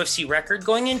 UFC record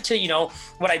going into,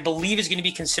 what I believe is going to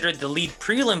be considered the lead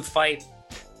prelim fight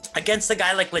against a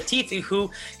guy like Latifi,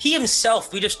 who he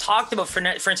himself, we just talked about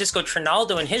Francisco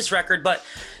Trinaldo and his record, but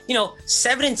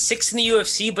 7-6 in the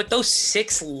UFC, but those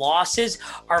 6 losses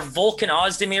are Volkan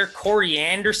Ozdemir, Corey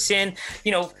Anderson,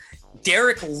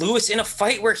 Derek Lewis in a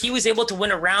fight where he was able to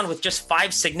win a round with just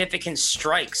 5 significant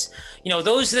strikes.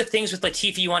 Those are the things with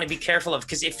Latifi you want to be careful of,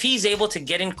 because if he's able to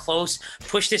get in close,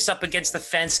 push this up against the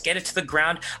fence, get it to the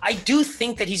ground, I do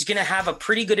think that he's going to have a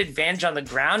pretty good advantage on the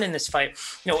ground in this fight.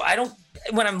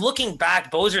 When I'm looking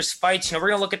back, Bozer's fights, we're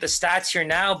going to look at the stats here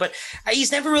now, but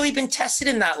he's never really been tested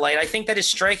in that light. I think that his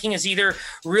striking is either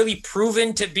really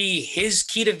proven to be his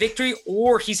key to victory,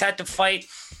 or he's had to fight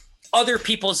other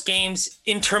people's games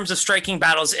in terms of striking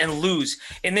battles and lose.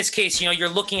 In this case, you're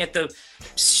looking at the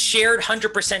shared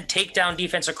 100% takedown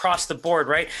defense across the board,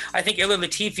 right? I think Ilir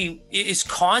Latifi is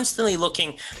constantly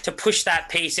looking to push that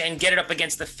pace and get it up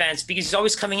against the fence, because he's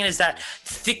always coming in as that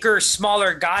thicker,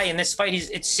 smaller guy. In this fight,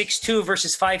 it's 6'2"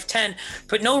 versus 5'10",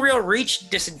 but no real reach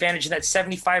disadvantage in that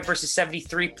 75 versus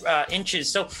 73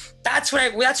 inches. So that's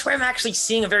where I'm actually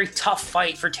seeing a very tough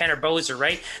fight for Tanner Boser,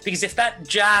 right? Because if that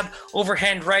jab,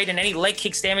 overhand right, and any leg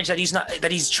kicks damage that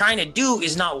he's trying to do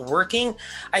is not working,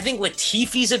 I think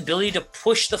Latifi's ability to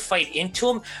push the fight into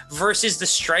him versus the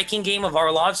striking game of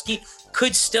Arlovsky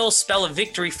could still spell a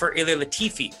victory for Ilir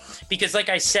Latifi. Because like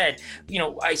I said,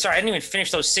 I didn't even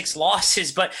finish those 6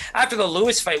 losses, but after the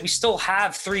Lewis fight, we still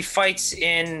have 3 fights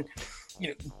in,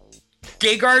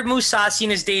 Gegard Mousasi in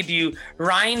his debut,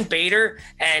 Ryan Bader,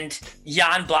 and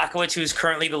Jan Blachowicz, who's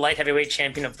currently the light heavyweight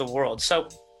champion of the world. So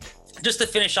just to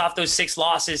finish off those 6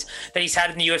 losses that he's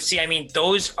had in the UFC, I mean,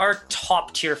 those are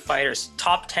top tier fighters,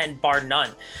 top 10 bar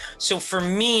none. So for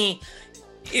me,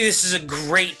 this is a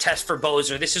great test for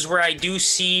Boser. This is where I do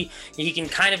see he can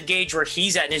kind of gauge where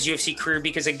he's at in his UFC career,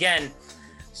 because again,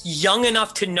 young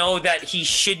enough to know that he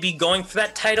should be going for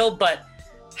that title, but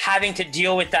having to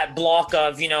deal with that block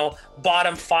of,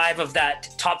 bottom 5 of that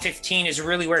top 15 is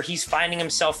really where he's finding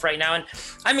himself right now. And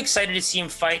I'm excited to see him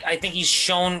fight. I think he's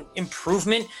shown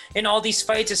improvement in all these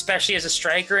fights, especially as a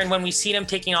striker. And when we see him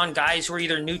taking on guys who are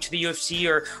either new to the UFC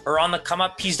or on the come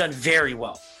up, he's done very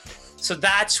well. So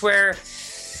that's where,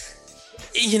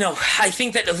 I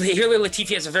think that Ilir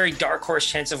Latifi has a very dark horse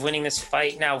chance of winning this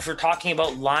fight. Now, if we're talking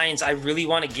about lines, I really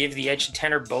want to give the edge to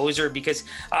Tanner Boser, because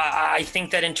I think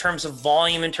that in terms of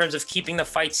volume, in terms of keeping the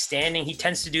fight standing, he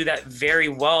tends to do that very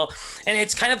well. And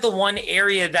it's kind of the one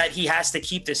area that he has to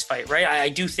keep this fight, right? I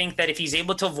do think that if he's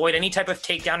able to avoid any type of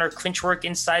takedown or clinch work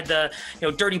inside the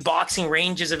dirty boxing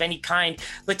ranges of any kind,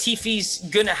 Latifi's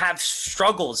going to have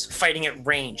struggles fighting at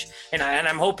range. And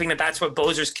I'm hoping that that's what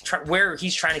Boser's where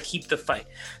he's trying to keep the fight.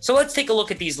 So let's take a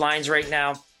look at these lines right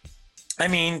now. I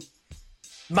mean,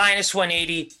 minus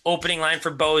 180 opening line for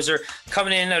Boser,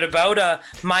 coming in at about a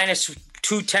minus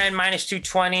 210, minus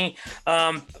 220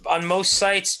 on most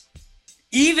sites.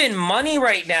 Even money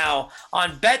right now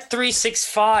on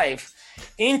Bet365.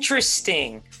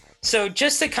 Interesting. So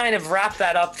just to kind of wrap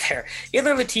that up there,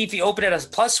 Ilir Latifi opened at a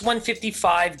plus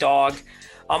 155 dog.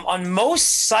 On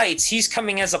most sites, he's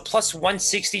coming as a plus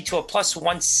 160 to a plus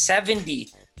 170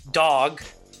 dog,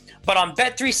 but on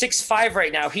Bet365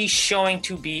 right now, he's showing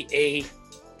to be a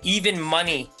even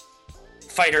money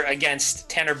fighter against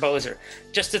Tanner Boser.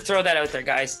 Just to throw that out there,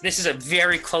 guys, this is a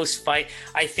very close fight.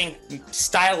 I think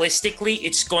stylistically,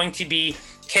 it's going to be,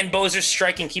 can Boser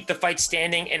strike and keep the fight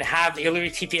standing and have Ilir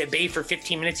Latifi at bay for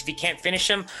 15 minutes if he can't finish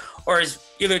him? Or is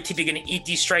Ilir Latifi going to eat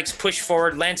these strikes, push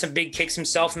forward, land some big kicks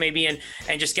himself maybe, and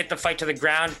just get the fight to the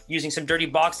ground using some dirty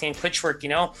boxing and clinch work,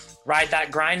 ride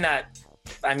that, grind that.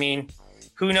 I mean,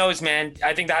 who knows, man?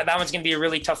 I think that one's going to be a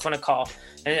really tough one to call.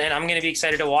 And I'm going to be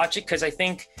excited to watch it, because I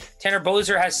think Tanner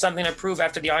Boser has something to prove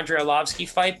after the Andrei Arlovsky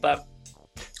fight, but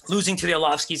losing to the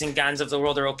Arlovskys and Gans of the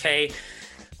world are okay.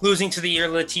 Losing to the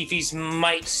Ilir Latifis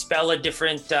might spell a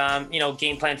different,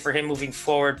 game plan for him moving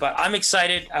forward. But I'm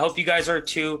excited. I hope you guys are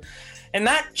too. And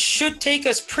that should take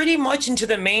us pretty much into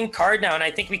the main card now. And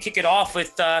I think we kick it off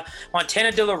with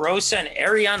Montana De La Rosa and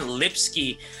Ariane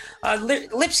Lipski.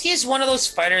 Lipski is one of those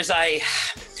fighters I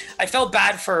felt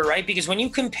bad for her, right? Because when you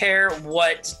compare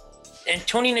what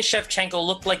Antonina Shevchenko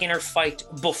looked like in her fight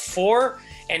before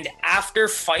and after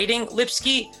fighting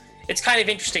Lipski, it's kind of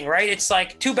interesting, right? It's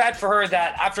like too bad for her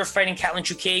that after fighting Katlyn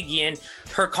Chookagian,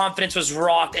 her confidence was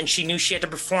rocked and she knew she had to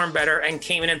perform better and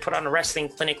came in and put on a wrestling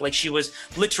clinic like she was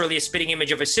literally a spitting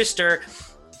image of a sister,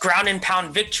 ground and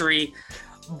pound victory,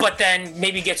 but then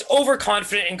maybe gets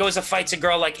overconfident and goes to fights a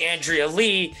girl like Andrea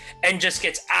Lee and just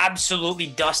gets absolutely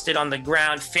dusted on the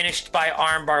ground, finished by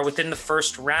armbar within the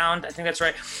first round. I think that's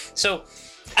right. So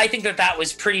I think that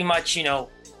was pretty much,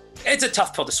 it's a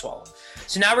tough pill to swallow.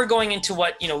 So now we're going into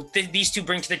what, these two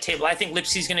bring to the table. I think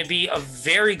Lipski's going to be a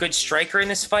very good striker in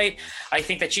this fight. I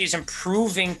think that she is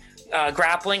improving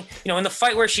grappling. In the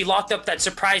fight where she locked up that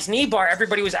surprise knee bar,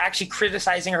 everybody was actually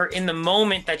criticizing her in the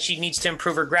moment that she needs to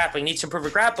improve her grappling,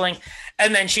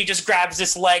 And then she just grabs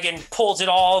this leg and pulls it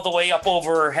all the way up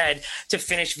over her head to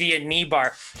finish via knee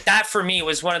bar. That for me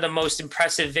was one of the most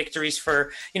impressive victories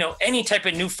for, any type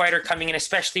of new fighter coming in,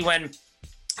 especially when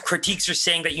critiques are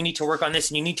saying that you need to work on this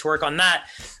and you need to work on that,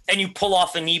 and you pull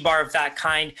off a knee bar of that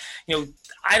kind.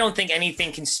 I don't think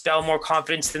anything can spell more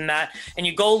confidence than that. And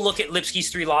you go look at Lipski's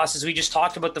 3 losses. We just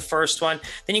talked about the first one.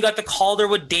 Then you got the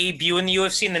Calderwood debut in the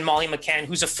UFC, and then Molly McCann,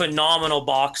 who's a phenomenal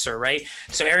boxer, right?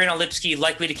 So Ariane Lipski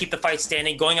likely to keep the fight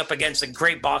standing, going up against a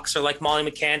great boxer like Molly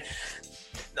McCann.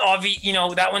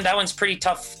 That one's pretty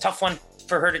tough one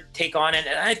for her to take on. And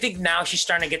I think now she's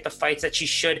starting to get the fights that she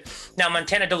should. Now,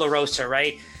 Montana De La Rosa,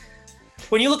 right?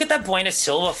 When you look at that Buena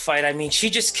Silva fight, I mean, she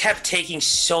just kept taking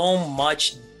so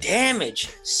much damage.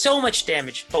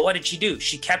 But what did she do?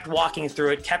 She kept walking through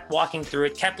it, kept looking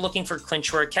for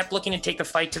clinch work, kept looking to take the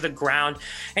fight to the ground,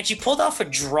 and she pulled off a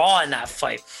draw in that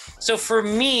fight. So for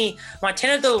me,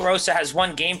 Montana De La Rosa has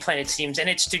one game plan, it seems, and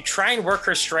it's to try and work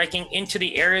her striking into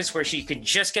the areas where she could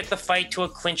just get the fight to a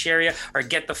clinch area or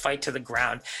get the fight to the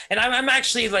ground. And I'm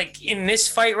actually in this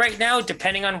fight right now,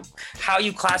 depending on how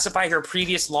you classify her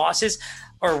previous losses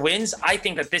or wins, I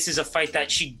think that this is a fight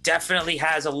that she definitely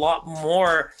has a lot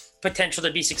more potential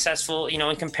to be successful,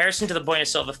 in comparison to the Buena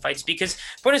Silva fights, because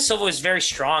Buena Silva was very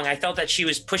strong. I felt that she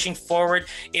was pushing forward,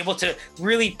 able to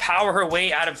really power her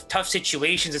way out of tough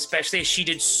situations, especially as she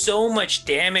did so much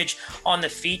damage on the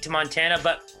feet to Montana.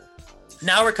 But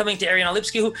now we're coming to Ariane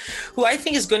Lipski, who I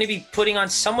think is going to be putting on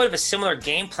somewhat of a similar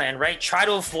game plan, right? Try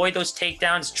to avoid those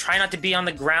takedowns, try not to be on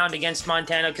the ground against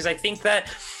Montana, because I think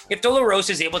that if De La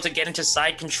Rosa is able to get into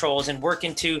side controls and work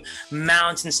into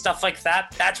mounts and stuff like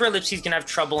that, that's where Lipski's going to have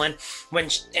trouble in. When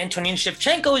Antonina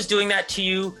Shevchenko is doing that to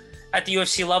you at the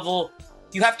UFC level,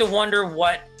 you have to wonder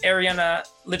what Ariane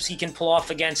Lipski can pull off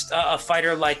against a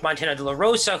fighter like Montana De La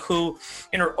Rosa, who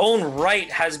in her own right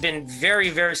has been very,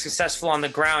 very successful on the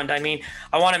ground. I mean,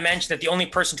 I want to mention that the only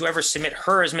person to ever submit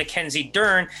her is Mackenzie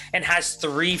Dern, and has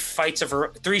 3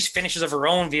 finishes of her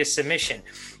own via submission.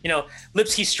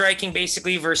 Lipski striking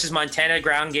basically versus Montana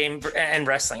ground game and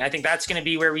wrestling. I think that's going to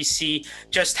be where we see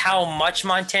just how much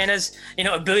Montana's,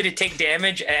 ability to take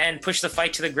damage and push the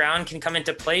fight to the ground can come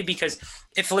into play, because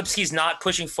if Lipski's not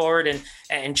pushing forward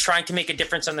and trying to make a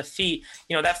difference on the feet,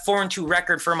 that 4-2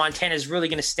 record for Montana is really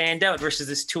going to stand out versus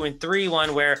this 2-3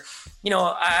 one where,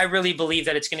 I really believe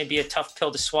that it's going to be a tough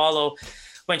pill to swallow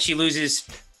when she loses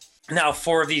now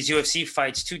 4 of these UFC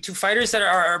fights to fighters that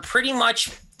are pretty much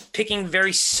picking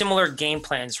very similar game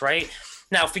plans, right?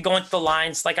 Now, if we go into the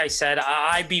lines, like I said,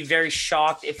 I'd be very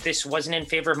shocked if this wasn't in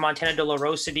favor of Montana De La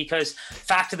Rosa, because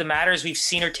fact of the matter is we've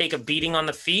seen her take a beating on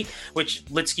the feet, which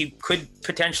Lipski could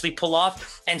potentially pull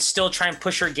off, and still try and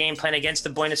push her game plan against the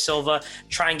Buena Silva,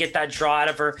 try and get that draw out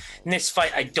of her. In this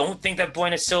fight, I don't think that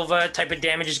Buena Silva type of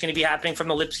damage is going to be happening from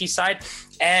the Lipski side.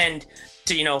 And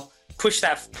to, push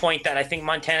that point that I think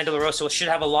Montana De La Rosa should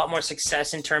have a lot more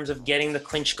success in terms of getting the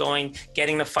clinch going,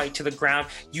 getting the fight to the ground,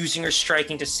 using her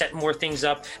striking to set more things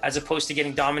up as opposed to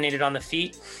getting dominated on the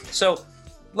feet. So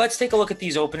let's take a look at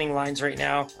these opening lines right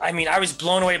now. I mean, I was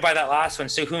blown away by that last one,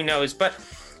 so who knows? But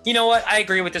you know what? I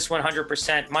agree with this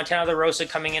 100%. Montana De La Rosa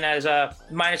coming in as a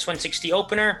minus 160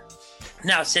 opener,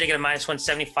 now sitting at a minus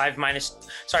 175, minus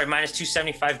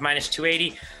 275, minus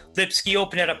 280. Lipski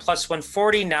opened at a plus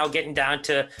 140, now getting down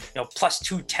to plus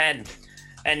 210.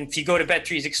 And if you go to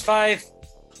Bet365,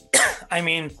 I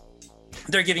mean,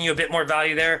 they're giving you a bit more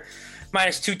value there.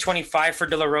 Minus 225 for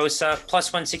De La Rosa,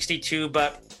 plus 162.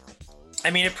 But I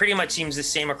mean, it pretty much seems the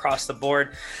same across the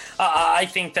board. I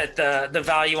think that the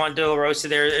value on De La Rosa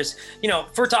there is,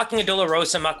 if we're talking a De La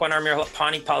Rosa, Makwan Amir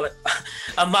Khani,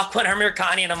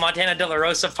 and a Montana De La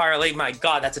Rosa parlay, my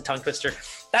God, that's a tongue twister.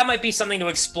 That might be something to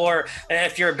explore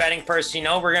if you're a betting person.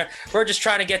 We're just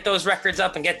trying to get those records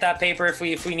up and get that paper if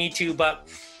we need to, but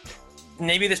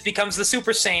maybe this becomes the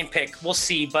Super Saiyan pick. We'll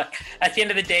see. But at the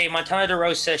end of the day, Montana De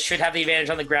Rosa should have the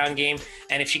advantage on the ground game.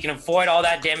 And if she can avoid all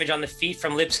that damage on the feet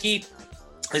from Lipski,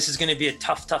 this is going to be a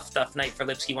tough night for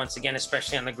Lipski once again,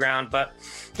 especially on the ground. But,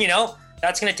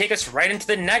 that's going to take us right into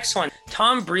the next one.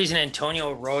 Tom Breeze and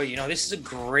Antonio Arroyo. This is a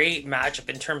great matchup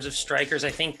in terms of strikers. I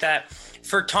think that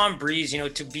for Tom Breeze,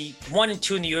 to be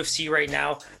 1-2 in the UFC right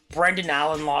now, Brendan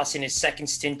Allen lost in his second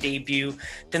stint debut.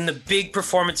 Then the big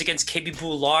performance against KB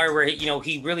Bular, where,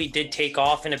 he really did take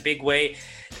off in a big way.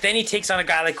 Then he takes on a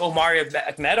guy like Omar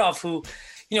Akhmedov, who,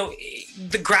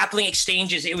 the grappling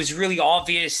exchanges, it was really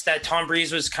obvious that Tom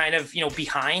Breeze was kind of,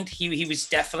 behind. He was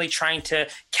definitely trying to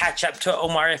catch up to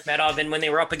Omar Akhmedov. And when they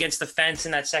were up against the fence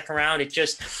in that second round, it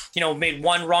just, made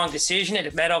one wrong decision. And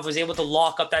Akhmedov was able to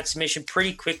lock up that submission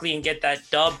pretty quickly and get that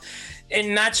dub.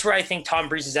 And that's where I think Tom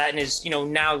Breeze is at in his,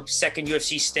 now second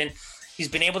UFC stint. He's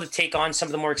been able to take on some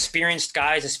of the more experienced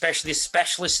guys, especially the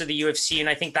specialists of the UFC. And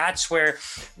I think that's where,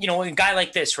 a guy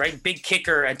like this, right? Big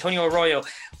kicker, Antonio Arroyo.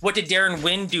 What did Darren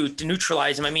Wynn do to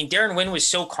neutralize him? I mean, Darren Wynn was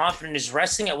so confident in his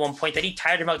wrestling at one point that he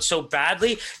tired him out so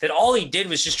badly that all he did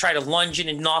was just try to lunge in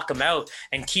and knock him out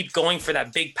and keep going for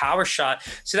that big power shot.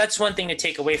 So that's one thing to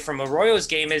take away from Arroyo's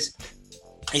game is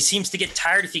he seems to get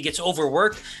tired if he gets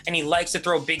overworked, and he likes to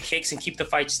throw big kicks and keep the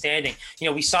fight standing.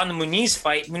 We saw in the Muniz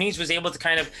fight, Muniz was able to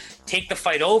kind of take the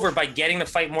fight over by getting the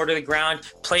fight more to the ground,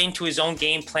 play into his own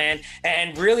game plan,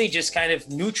 and really just kind of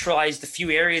neutralize the few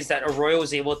areas that Arroyo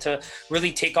was able to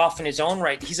really take off in his own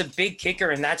right. He's a big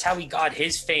kicker, and that's how he got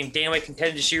his fame. Dana White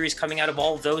Contender Series coming out of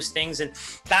all of those things, and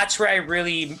that's where I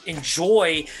really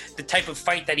enjoy the type of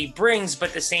fight that he brings, but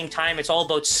at the same time, it's all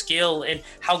about skill and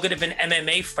how good of an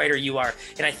MMA fighter you are.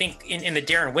 And I think in the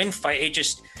Darren Wynn fight,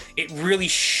 it really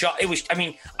shot.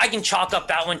 I can chalk up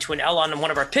that one to an L on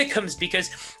one of our pick'ems because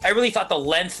I really thought the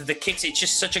length of the kicks, it's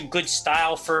just such a good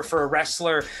style for a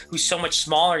wrestler who's so much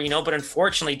smaller, but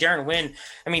unfortunately Darren Wynn,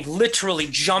 literally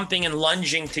jumping and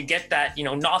lunging to get that,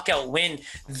 knockout win.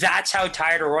 That's how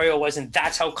tired Arroyo was. And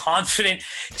that's how confident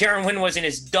Darren Wynn was in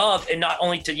his dub, and not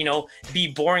only to, be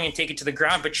boring and take it to the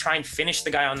ground, but try and finish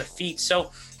the guy on the feet.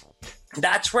 So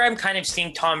that's where I'm kind of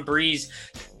seeing Tom Breeze,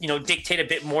 dictate a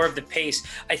bit more of the pace.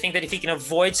 I think that if he can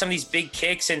avoid some of these big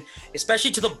kicks, and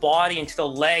especially to the body and to the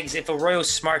legs, if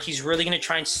Arroyo's smart, he's really going to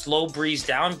try and slow Breeze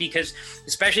down, because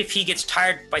especially if he gets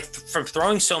tired from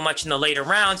throwing so much in the later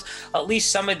rounds, at least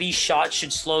some of these shots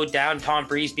should slow down Tom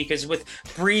Breeze, because with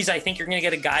Breeze, I think you're going to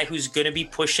get a guy who's going to be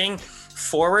pushing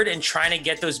forward and trying to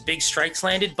get those big strikes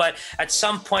landed, but at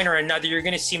some point or another you're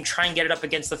going to see him try and get it up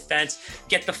against the fence,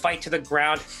 get the fight to the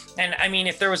ground. And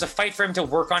if there was a fight for him to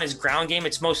work on his ground game,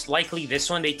 it's most likely this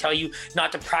one. They tell you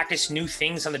not to practice new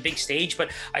things on the big stage, but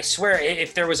I swear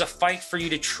if there was a fight for you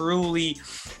to truly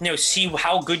see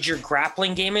how good your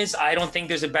grappling game is, I don't think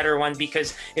there's a better one,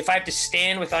 because if I have to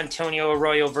stand with Antonio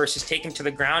Arroyo versus take him to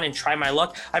the ground and try my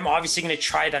luck, I'm obviously going to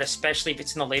try that, especially if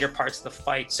it's in the later parts of the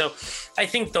fight. So I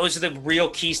think those are the real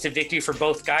keys to victory for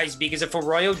both guys, because if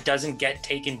Arroyo doesn't get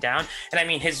taken down,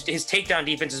 and his takedown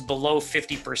defense is below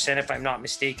 50%, if I'm not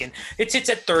mistaken, it sits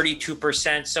at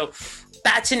 32%. So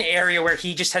that's an area where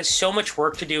he just has so much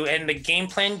work to do, and the game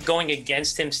plan going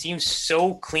against him seems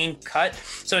so clean cut.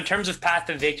 So in terms of path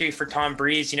to victory for Tom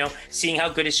Breeze, seeing how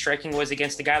good his striking was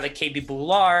against a guy like KB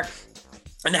Bular,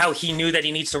 and how he knew that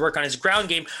he needs to work on his ground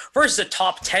game versus a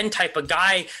top 10 type of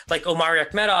guy like Omar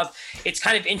Akhmedov, it's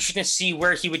kind of interesting to see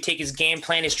where he would take his game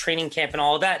plan, his training camp, and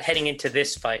all of that heading into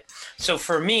this fight. So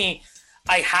for me,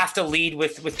 I have to lead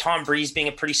with Tom Breeze being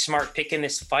a pretty smart pick in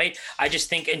this fight. I just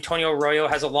think Antonio Arroyo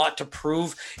has a lot to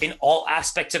prove in all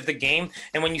aspects of the game.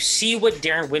 And when you see what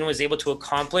Darren Wynn was able to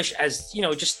accomplish as,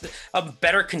 just a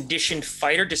better conditioned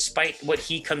fighter, despite what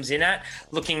he comes in at,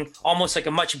 looking almost like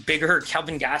a much bigger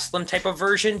Kelvin Gastelum type of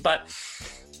version, but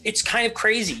it's kind of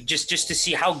crazy just to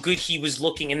see how good he was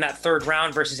looking in that third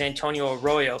round versus Antonio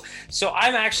Arroyo. So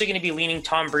I'm actually going to be leaning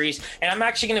Tom Breeze, and I'm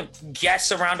actually going to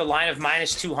guess around a line of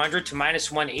 -200 to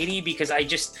 -180, because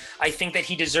I think that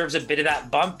he deserves a bit of that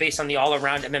bump based on the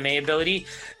all-around MMA ability,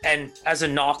 and as a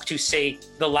knock to say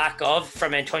the lack of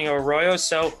from Antonio Arroyo.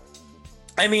 So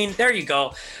there you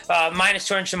go.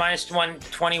 -200 to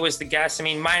 -120 was the guess.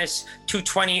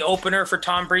 -220 opener for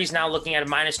Tom Breeze. Now looking at a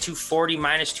 -240,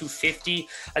 -250.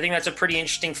 I think that's a pretty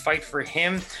interesting fight for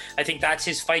him. I think that's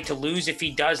his fight to lose if he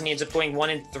does, and he ends up going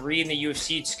 1-3 in the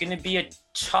UFC. It's going to be a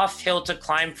tough hill to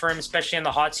climb for him, especially in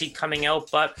the hot seat coming out.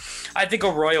 But I think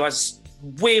Arroyo has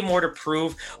way more to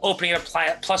prove, opening at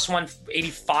a plus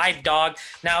 185 dog.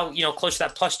 Now, close to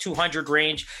that plus 200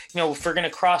 range. If we're going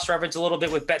to cross-reference a little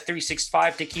bit with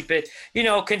Bet365 to keep it,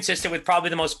 consistent with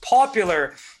probably the most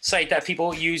popular site that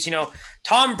people use,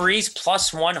 Tom Breeze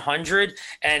plus 100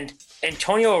 and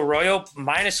Antonio Arroyo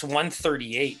minus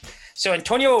 138. So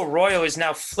Antonio Arroyo is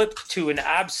now flipped to an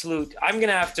absolute, I'm going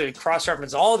to have to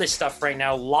cross-reference all this stuff right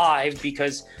now live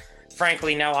because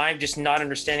frankly, now I'm just not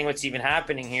understanding what's even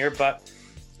happening here. But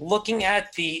looking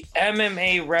at the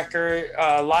MMA record,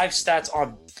 live stats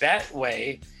on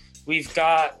Betway, we've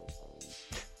got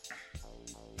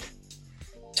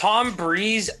Tom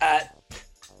Breeze at,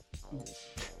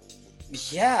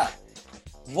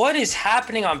 what is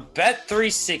happening on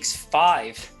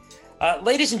Bet365?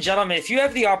 Ladies and gentlemen, if you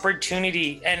have the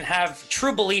opportunity and have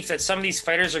true belief that some of these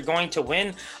fighters are going to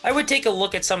win, I would take a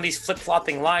look at some of these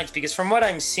flip-flopping lines, because from what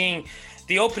I'm seeing,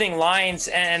 the opening lines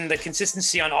and the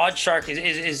consistency on OddsShark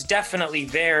is definitely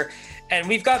there. And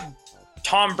we've got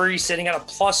Tom Breeze sitting at a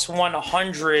plus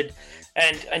 100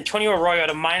 and Antonio Arroyo at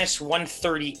a minus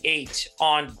 138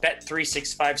 on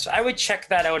Bet365. So I would check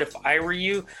that out if I were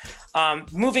you.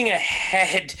 Moving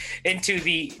ahead into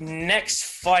the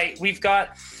next fight, we've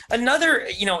got another,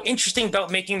 interesting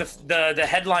bout making the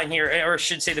headline here, or I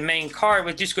should say the main card,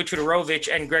 with Dusko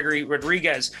Todorovic and Gregory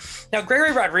Rodriguez. Now,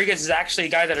 Gregory Rodriguez is actually a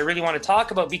guy that I really want to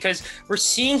talk about because we're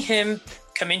seeing him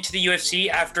come into the UFC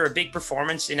after a big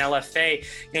performance in LFA.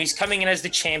 He's coming in as the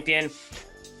champion.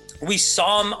 We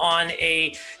saw him on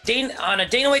a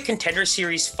Dana White Contender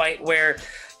Series fight where,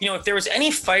 if there was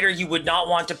any fighter you would not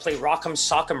want to play Rock'em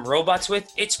Sock'em Robots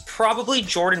with, it's probably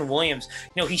Jordan Williams.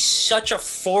 He's such a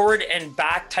forward and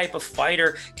back type of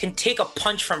fighter, can take a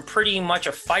punch from pretty much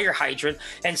a fire hydrant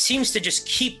and seems to just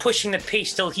keep pushing the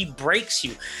pace till he breaks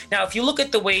you. Now, if you look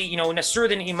at the way,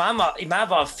 Nasruddin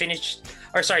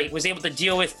Imavov was able to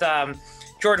deal with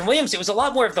Jordan Williams, it was a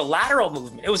lot more of the lateral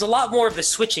movement. It was a lot more of the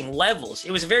switching levels.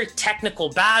 It was a very technical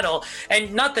battle.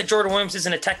 And not that Jordan Williams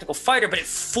isn't a technical fighter, but it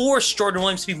forced Jordan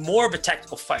Williams to be more of a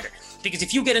technical fighter. Because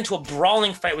if you get into a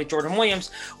brawling fight with Jordan Williams,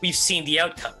 we've seen the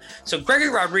outcome. So Gregory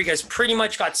Rodriguez pretty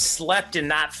much got slept in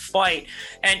that fight.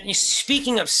 And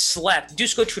speaking of slept,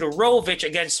 Dusko Todorovic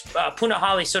against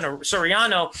Punahele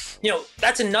Soriano,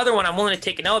 that's another one I'm willing to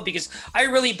take an out, because I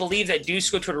really believe that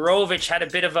Dusko Todorovic had a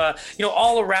bit of a,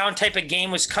 all-around type of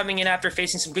game, was coming in after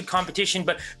facing some good competition.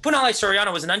 But Punahele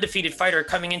Soriano was an undefeated fighter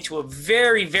coming into a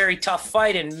very, very tough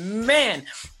fight. And man,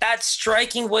 that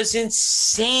striking was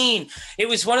insane. It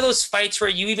was one of those fights where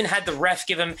you even had the ref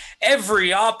give him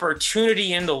every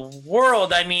opportunity in the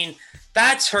world. I mean,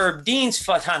 that's Herb Dean's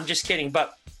fight. I'm just kidding.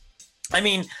 But I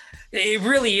mean, it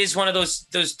really is one of those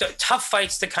tough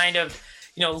fights to kind of,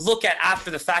 look at after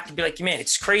the fact and be like, man,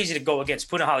 it's crazy to go against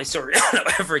Punahele Soriano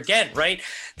ever again, right?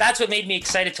 That's what made me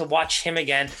excited to watch him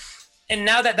again. And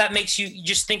now that makes you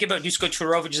just think about Dusko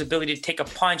Todorovic's ability to take a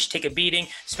punch, take a beating,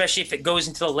 especially if it goes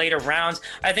into the later rounds.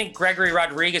 I think Gregory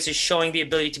Rodriguez is showing the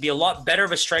ability to be a lot better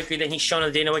of a striker than he's shown in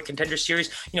the Dana White Contender Series.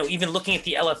 Even looking at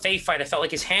the LFA fight, I felt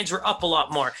like his hands were up a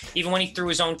lot more, even when he threw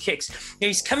his own kicks.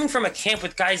 He's coming from a camp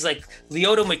with guys like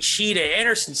Lyoto Machida,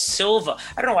 Anderson Silva.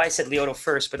 I don't know why I said Lyoto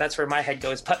first, but that's where my head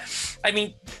goes. But I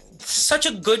mean, such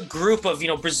a good group of,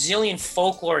 Brazilian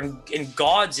folklore and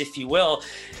gods, if you will,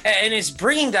 and is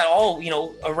bringing that all,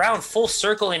 around full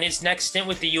circle in his next stint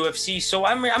with the UFC. So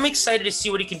I'm excited to see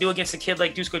what he can do against a kid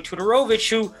like Dusko Todorovic,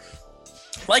 who,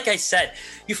 like I said,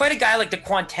 you fight a guy like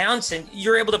Daquan Townsend,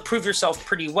 you're able to prove yourself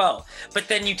pretty well. But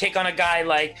then you take on a guy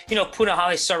like,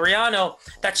 Punahele Soriano,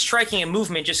 that striking and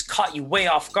movement just caught you way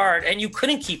off guard and you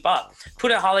couldn't keep up.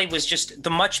 Punahele was just the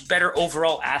much better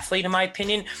overall athlete, in my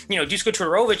opinion. Dusko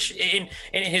Todorovic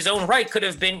in his own right could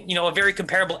have been, a very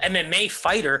comparable MMA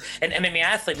fighter, an MMA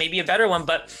athlete, maybe a better one,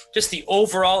 but just the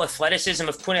overall athleticism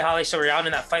of Punahele Soriano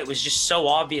in that fight was just so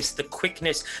obvious. The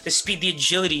quickness, the speed, the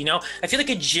agility, I feel like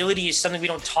agility is something we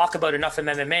don't talk about enough in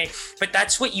MMA, but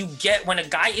that's what you get when a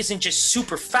guy isn't just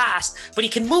super fast, but he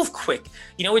can move quick.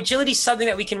 Agility is something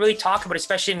that we can really talk about,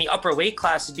 especially in the upper weight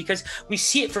classes, because we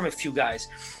see it from a few guys.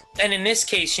 And in this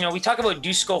case, we talk about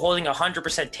Dusko holding 100%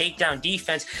 takedown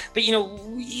defense, but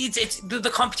it's the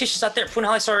competition's out there.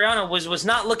 Punahele Soriano was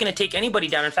not looking to take anybody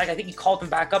down. In fact, I think he called him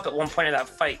back up at one point in that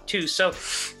fight too. So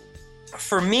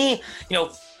for me,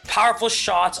 powerful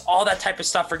shots, all that type of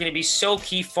stuff are going to be so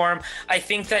key for him. I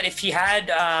think that if he had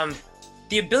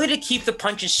the ability to keep the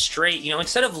punches straight,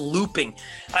 instead of looping.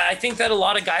 I think that a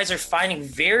lot of guys are finding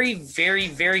very, very,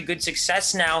 very good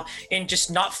success now in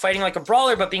just not fighting like a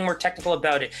brawler, but being more technical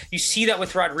about it. You see that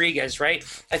with Rodriguez, right?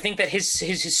 I think that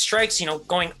his strikes,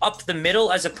 going up the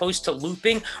middle as opposed to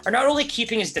looping, are not only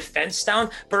keeping his defense down,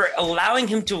 but are allowing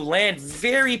him to land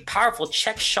very powerful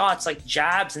check shots like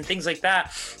jabs and things like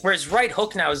that, where his right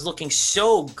hook now is looking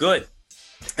so good.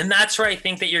 And that's where I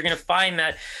think that you're going to find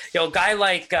that, a guy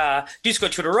like Dusko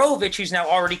Todorovic, who's now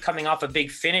already coming off a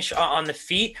big finish on the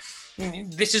feet,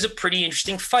 this is a pretty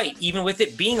interesting fight, even with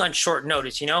it being on short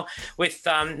notice, with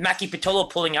Maki Pitolo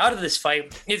pulling out of this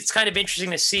fight. It's kind of interesting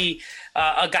to see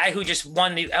a guy who just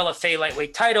won the LFA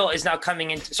lightweight title is now coming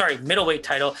into, middleweight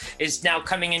title is now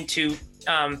coming in to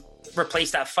replace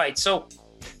that fight. So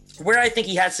where I think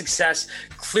he had success,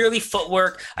 clearly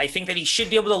footwork. I think that he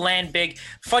should be able to land big.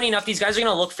 Funny enough, these guys are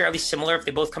going to look fairly similar if they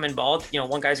both come in bald.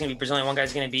 One guy's going to be Brazilian, one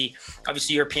guy's going to be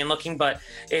obviously European looking, but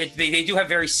they do have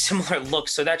very similar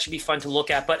looks, so that should be fun to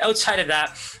look at. But outside of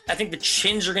that, I think the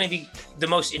chins are going to be the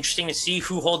most interesting to see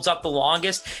who holds up the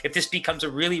longest. If this becomes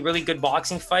a really, really good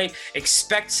boxing fight,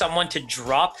 expect someone to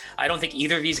drop. I don't think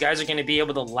either of these guys are going to be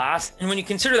able to last. And when you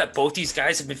consider that both these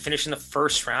guys have been finished in the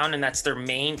first round, and that's their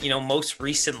main, most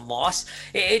recent loss,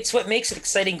 it's what makes it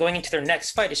exciting going into their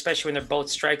next fight, especially when they're both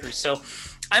strikers. So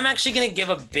I'm actually going to give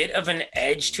a bit of an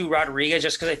edge to Rodriguez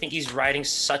just because I think he's riding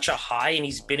such a high, and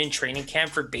he's been in training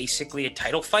camp for basically a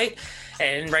title fight.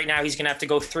 And right now he's going to have to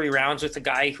go 3 rounds with a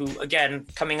guy who, again,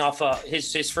 coming off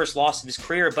his first loss of his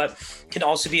career, but can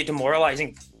also be a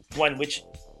demoralizing one, which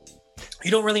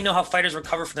you don't really know how fighters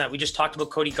recover from that. We just talked about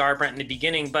Cody Garbrandt in the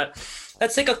beginning, but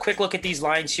let's take a quick look at these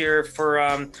lines here for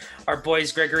our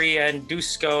boys Gregory and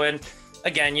Dusko. And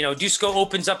again, Dusko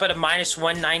opens up at a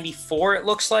 -194, it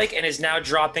looks like, and is now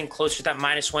dropping closer to that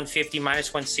 -150,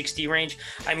 -160 range.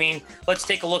 I mean, let's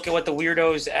take a look at what the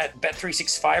weirdos at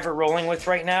Bet365 are rolling with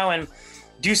right now. And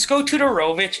Dusko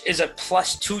Todorovic is a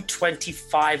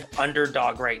 +225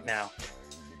 underdog right now.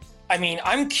 I mean,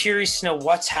 I'm curious to know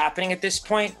what's happening at this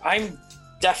point. I'm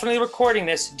definitely recording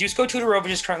this. Dusko Todorovic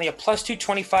is currently a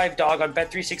 +225 dog on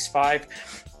Bet365.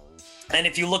 And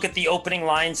if you look at the opening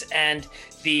lines and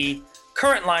the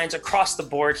current lines across the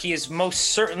board, he is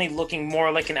most certainly looking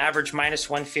more like an average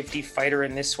 -150 fighter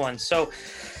in this one. So,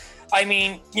 I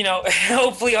mean,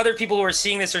 hopefully other people who are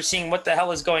seeing this are seeing what the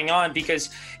hell is going on, because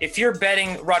if you're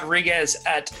betting Rodriguez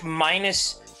at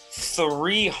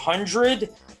 -300,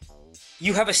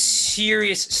 you have a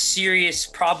serious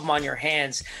problem on your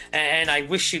hands, and I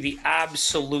wish you the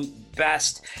absolute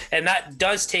best. And that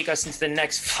does take us into the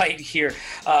next fight here.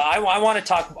 I want to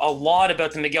talk a lot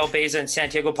about the Miguel Baeza and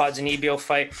Santiago Ponzinibbio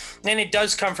fight, and it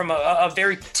does come from a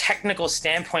very technical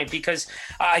standpoint, because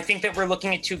I think that we're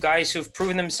looking at two guys who have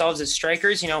proven themselves as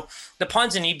strikers. The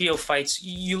Ponzinibbio fights,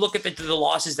 you look at the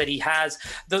losses that he has.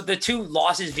 The 2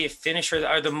 losses via finish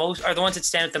are the ones that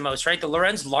stand out the most, right? The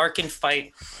Lorenz Larkin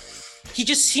fight, he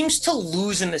just seems to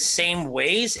lose in the same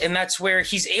ways, and that's where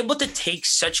he's able to take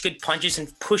such good punches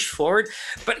and push forward.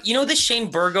 But the Shane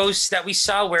Burgos that we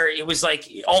saw, where it was like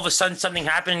all of a sudden something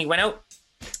happened and he went out,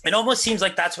 it almost seems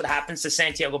like that's what happens to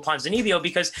Santiago Ponzinibbio,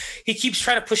 because he keeps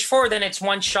trying to push forward, then it's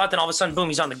one shot, then all of a sudden, boom,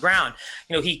 he's on the ground.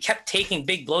 He kept taking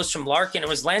big blows from Larkin and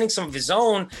was landing some of his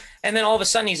own, and then all of a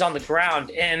sudden he's on the ground,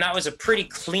 and that was a pretty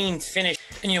clean finish.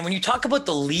 And when you talk about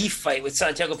the Lee fight with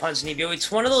Santiago Ponzinibbio,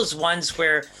 it's one of those ones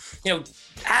where,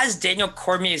 as Daniel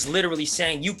Cormier is literally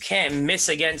saying, you can't miss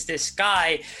against this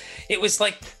guy. It was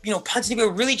like,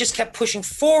 Ponzinibbio really just kept pushing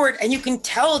forward, and you can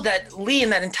tell that Lee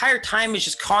in that entire time is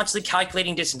just constantly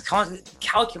calculating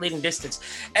distance.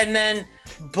 And then,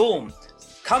 boom,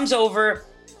 comes over,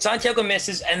 Santiago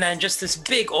misses, and then just this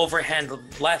big overhand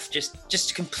left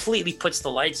just completely puts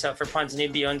the lights out for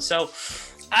Ponzinibbio. And so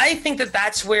I think that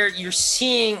that's where you're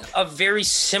seeing a very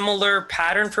similar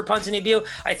pattern for Ponzinibbio.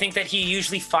 I think that he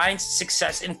usually finds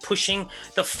success in pushing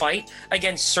the fight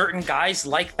against certain guys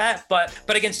like that, but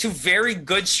against 2 very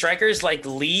good strikers like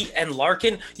Lee and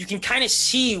Larkin, you can kind of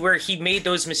see where he made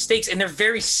those mistakes, and they're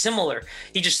very similar.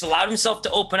 He just allowed himself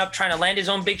to open up trying to land his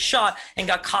own big shot and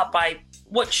got caught by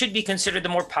what should be considered the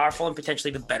more powerful and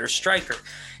potentially the better striker.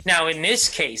 Now, in this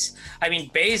case, I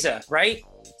mean, Baeza, right?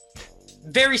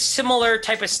 Very similar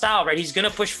type of style, right? He's going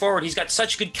to push forward. He's got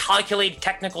such good calculated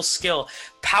technical skill,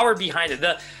 power behind it.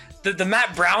 The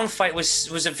Matt Brown fight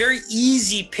was a very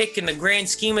easy pick in the grand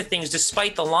scheme of things,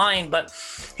 despite the line, but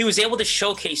he was able to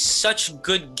showcase such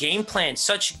good game plan,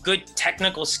 such good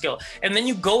technical skill. And then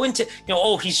you go into,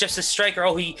 he's just a striker.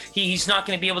 Oh, he's not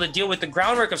going to be able to deal with the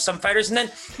groundwork of some fighters. And then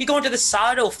you go into the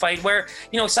Sato fight where,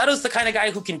 Sato's the kind of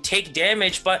guy who can take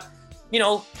damage, but,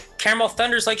 Caramel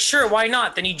Thunder's like, sure, why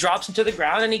not? Then he drops him to the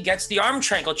ground and he gets the arm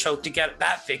triangle choke to get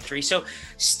that victory. So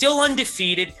still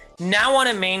undefeated, now on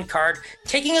a main card,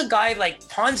 taking a guy like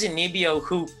Ponzinibbio,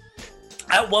 who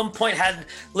at one point had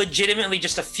legitimately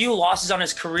just a few losses on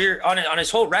his career, on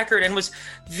his whole record, and was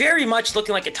very much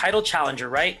looking like a title challenger,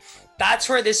 right? That's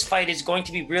where this fight is going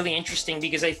to be really interesting,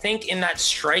 because I think in that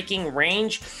striking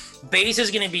range, Baeza is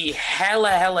going to be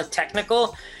hella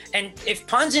technical. And if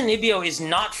Ponzinibbio is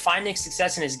not finding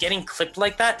success and is getting clipped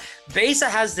like that, Baeza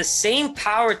has the same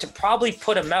power to probably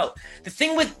put him out. The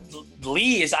thing with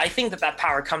Lee is I think that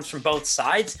power comes from both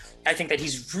sides. I think that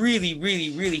he's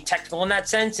really technical in that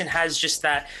sense and has just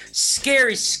that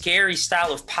scary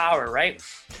style of power, right?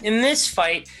 In this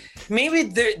fight, maybe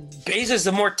Baeza is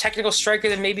the more technical striker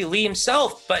than maybe Lee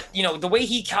himself, but the way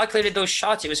he calculated those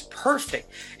shots, it was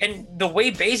perfect. And the way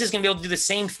Baeza is going to be able to do the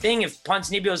same thing if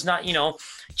Ponzinibbio is not,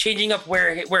 changing up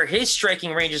where his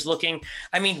striking range is looking.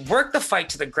 I mean, work the fight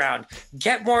to the ground,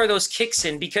 get more of those kicks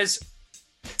in, because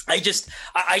I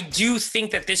do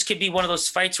think that this could be one of those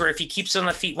fights where if he keeps on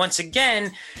the feet once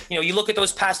again, you look at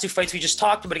those past two fights we just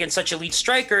talked about against such elite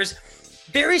strikers,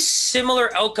 very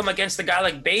similar outcome against the guy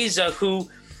like Baeza, who,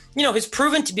 has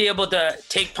proven to be able to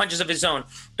take punches of his own.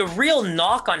 The real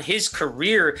knock on his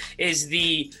career is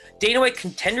the Dana White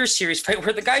Contender Series fight,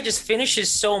 where the guy just finishes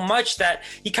so much that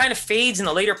he kind of fades in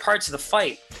the later parts of the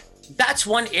fight. That's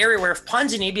one area where if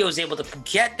Ponzinibbio is able to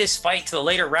get this fight to the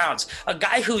later rounds, a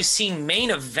guy who's seen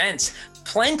main events,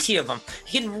 plenty of them,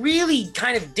 he can really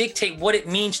kind of dictate what it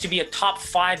means to be a top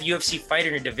 5 UFC fighter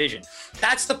in a division.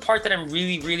 That's the part that I'm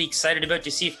really excited about,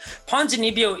 to see if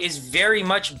Ponzinibbio is very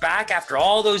much back after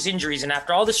all those injuries and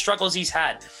after all the struggles he's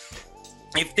had.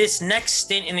 If this next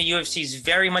stint in the UFC is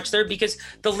very much there, because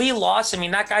the Lee loss, I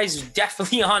mean, that guy's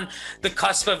definitely on the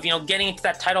cusp of, getting into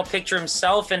that title picture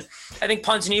himself. And I think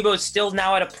Ponzinibbio is still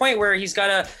now at a point where he's got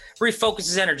to refocus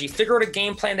his energy, figure out a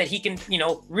game plan that he can,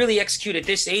 really execute at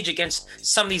this age against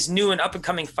some of these new and up and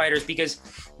coming fighters, because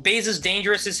Baeza's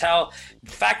dangerous as hell. The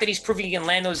fact that he's proving he can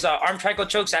land those arm triangle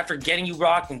chokes after getting you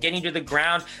rocked and getting you to the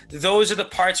ground, those are the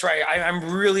parts where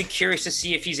I'm really curious to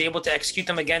see if he's able to execute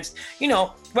them against,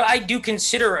 what I do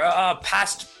consider a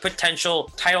past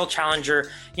potential title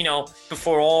challenger,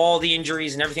 before all the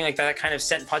injuries and everything like that kind of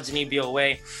sent Ponzinibbio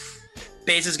away.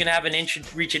 Baeza's going to have an inch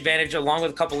reach advantage along with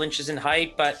a couple inches in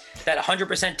height, but that 100%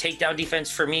 takedown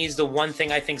defense for me is the one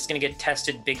thing I think is going to get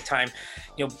tested big time.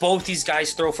 Both these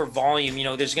guys throw for volume.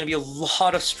 There's going to be a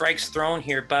lot of strikes thrown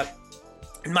here, but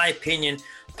in my opinion,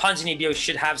 Ponzinibbio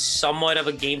should have somewhat of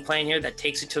a game plan here that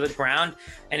takes it to the ground.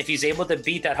 And if he's able to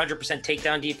beat that 100%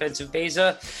 takedown defense of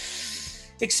Baeza,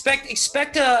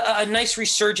 expect a nice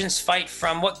resurgence fight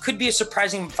from what could be a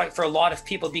surprising fight for a lot of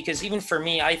people, because even for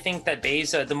me, I think that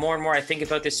Baeza, the more and more I think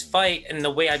about this fight and the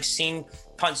way I've seen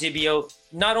Ponzinibbio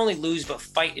not only lose but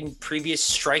fight in previous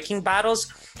striking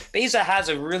battles, Baeza has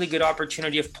a really good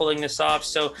opportunity of pulling this off.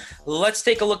 So let's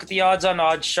take a look at the odds on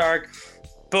OddsShark.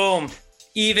 Boom.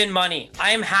 Even money.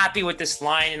 I am happy with this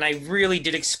line, and I really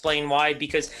did explain why,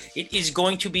 because it is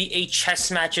going to be a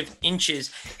chess match of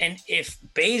inches. And if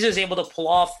Baeza is able to pull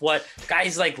off what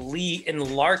guys like Lee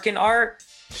and Larkin are,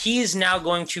 he is now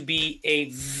going to be a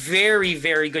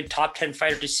very good top 10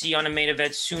 fighter to see on a main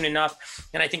event soon enough.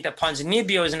 And I think that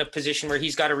Ponzinibbio is in a position where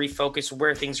he's got to refocus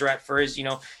where things are at for his,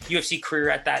 UFC career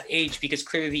at that age, because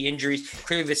clearly the injuries,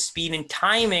 clearly the speed and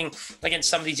timing against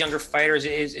some of these younger fighters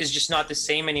is just not the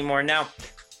same anymore. Now,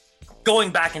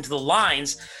 going back into the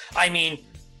lines, I mean,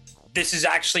 this is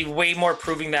actually way more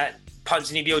proving that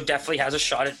Ponzinibbio definitely has a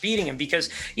shot at beating him,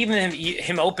 because even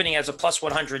him opening as a plus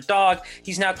 100 dog,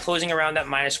 he's now closing around that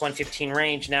minus 115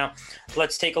 range. Now,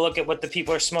 let's take a look at what the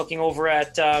people are smoking over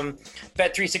at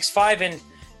Bet365. And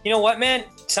you know what, man?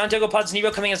 Santiago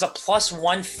Ponzinibbio coming as a plus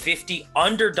 150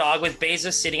 underdog, with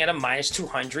Baeza sitting at a minus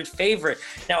 200 favorite.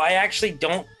 Now,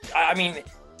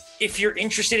 if you're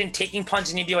interested in taking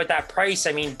Ponzinibbio at that price,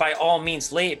 I mean, by all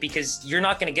means, lay it, because you're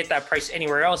not going to get that price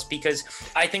anywhere else, because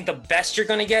I think the best you're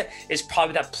going to get is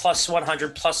probably that plus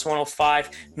 100, plus 105,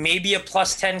 maybe a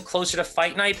plus 10 closer to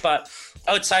fight night. But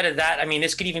outside of that, I mean,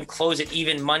 this could even close at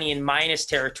even money in minus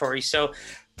territory. So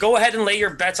go ahead and lay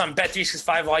your bets on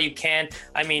Bet365 while you can.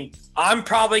 I mean, I'm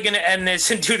probably going to end this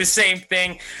and do the same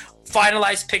thing.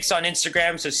 Finalize picks on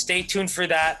Instagram, so stay tuned for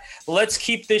that. Let's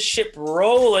keep this ship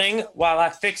rolling while I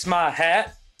fix my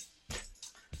hat.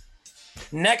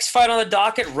 Next fight on the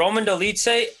docket, Roman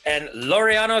Dolidze and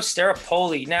Laureano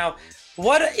Staropoli. Now,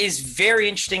 what is very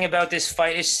interesting about this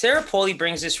fight is Staropoli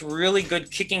brings this really good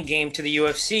kicking game to the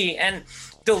UFC, and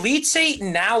Dolidze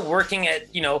now working at,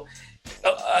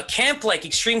 a camp like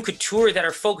Extreme Couture that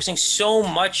are focusing so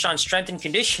much on strength and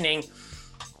conditioning,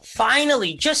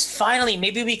 finally, just finally,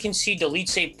 maybe we can see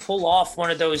Delice pull off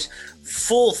one of those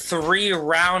full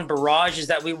 3-round barrages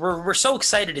that we're so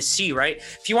excited to see, right?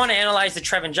 If you want to analyze the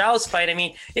Trevin Giles fight, I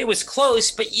mean, it was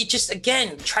close, but you just,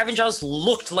 again, Trevin Giles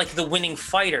looked like the winning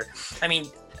fighter. I mean,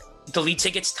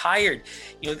 Delice gets tired.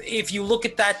 You know, if you look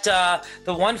at that,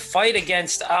 the one fight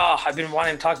against, I've been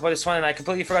wanting to talk about this one and I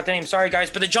completely forgot the name. Sorry,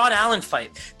 guys. But the John Allen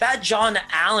fight, that John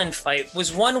Allen fight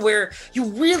was one where you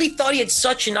really thought he had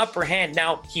such an upper hand.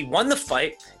 Now, he won the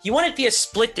fight. He won it via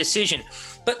split decision.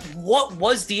 But what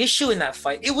was the issue in that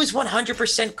fight? It was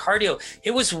 100% cardio.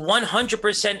 It was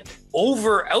 100%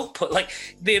 over output. Like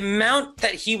the amount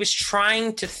that he was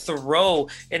trying to throw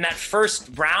in that first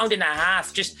round and a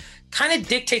half just kind of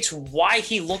dictates why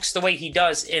he looks the way he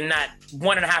does in that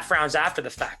 1.5 rounds after the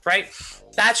fact, right?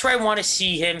 That's where I want to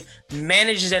see him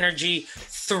manage his energy,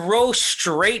 throw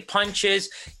straight punches,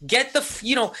 get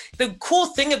the cool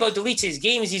thing about Delice's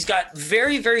game is he's got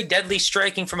very, very deadly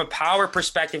striking from a power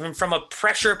perspective and from a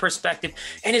pressure perspective,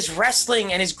 and his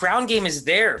wrestling and his ground game is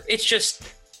there. It's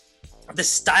just the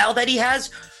style that he has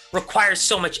requires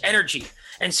so much energy.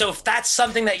 And so if that's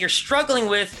something that you're struggling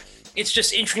with, it's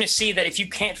just interesting to see that if you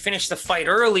can't finish the fight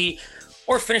early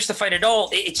or finish the fight at all,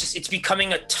 it's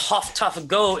becoming a tough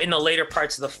go in the later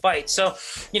parts of the fight. So,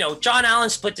 John Allen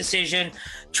split decision,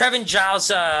 Trevin Giles,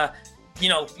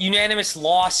 unanimous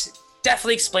loss,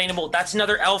 definitely explainable. That's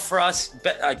another L for us.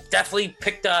 But I definitely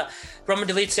picked Roman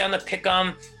Delice on the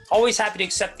pick-em. Always happy to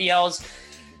accept the L's.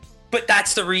 But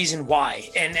that's the reason why.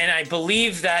 And I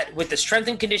believe that with the strength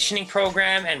and conditioning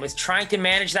program and with trying to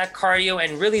manage that cardio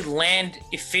and really land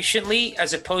efficiently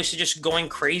as opposed to just going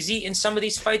crazy in some of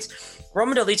these fights,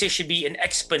 Roman Delice should be an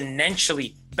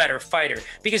exponentially better fighter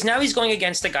because now he's going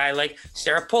against a guy like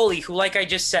Staropoli, who, like I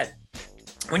just said,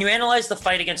 when you analyze the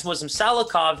fight against Muslim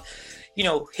Salikhov,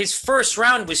 his first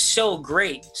round was so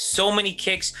great. So many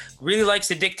kicks, really likes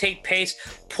to dictate pace,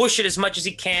 push it as much as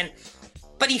he can.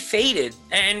 But he faded,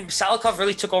 and Salikhov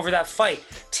really took over that fight.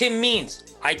 Tim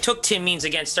Means. I took Tim Means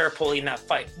against Staropoli in that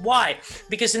fight. Why?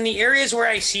 Because in the areas where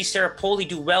I see Staropoli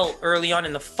do well early on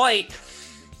in the fight,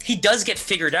 he does get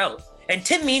figured out. And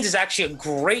Tim Means is actually a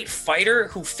great fighter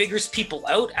who figures people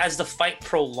out as the fight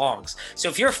prolongs. So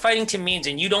if you're fighting Tim Means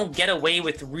and you don't get away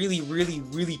with really, really,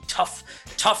 really tough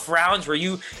rounds where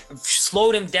you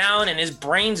slowed him down and his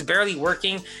brain's barely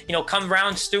working, come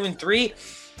rounds 2 and 3,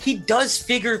 he does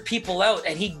figure people out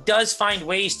and he does find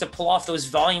ways to pull off those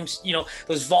volumes,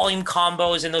 those volume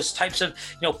combos and those types of,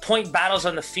 point battles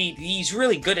on the feet. He's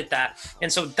really good at that.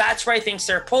 And so that's where I think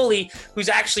Staropoli, who's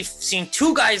actually seen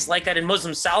 2 guys like that in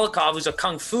Muslim Salikhov, who's a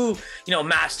Kung Fu,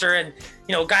 master, and,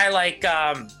 a guy like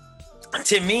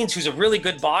Tim Means, who's a really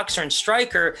good boxer and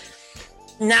striker.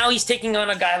 Now he's taking on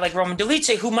a guy like Roman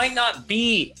Delice, who might not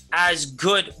be as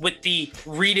good with the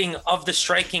reading of the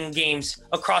striking games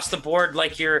across the board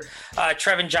like your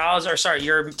Trevin Giles,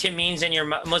 your Tim Means and your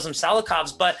Muslim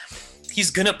Salikhovs, but he's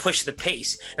going to push the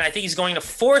pace. And I think he's going to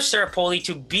force Staropoli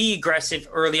to be aggressive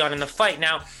early on in the fight.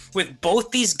 Now, with both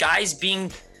these guys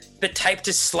being the type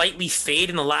to slightly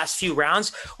fade in the last few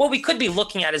rounds, what we could be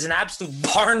looking at is an absolute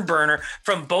barn burner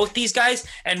from both these guys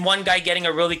and one guy getting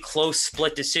a really close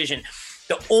split decision.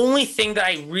 The only thing that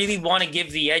I really want to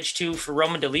give the edge to for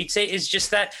Roman Delice is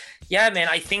just that,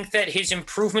 I think that his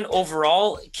improvement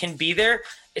overall can be there,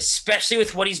 especially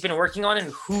with what he's been working on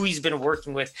and who he's been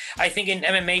working with. I think in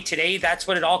MMA today, that's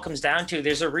what it all comes down to.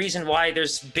 There's a reason why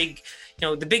there's big,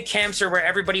 the big camps are where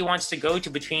everybody wants to go to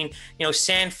between,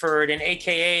 Sanford and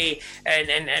AKA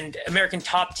and American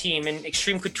Top Team and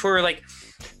Extreme Couture. Like,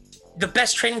 the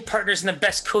best training partners and the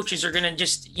best coaches are going to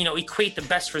just, equate the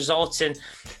best results. And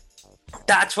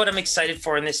that's what I'm excited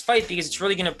for in this fight, because it's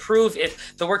really going to prove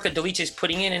if the work that Delice is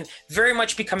putting in and very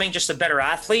much becoming just a better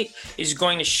athlete is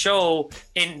going to show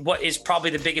in what is probably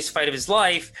the biggest fight of his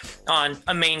life on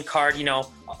a main card,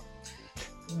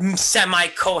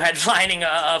 semi-co-headlining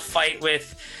a fight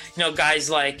with, guys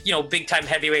like, big time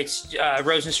heavyweights,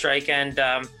 Rozenstruik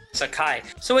and Sakai.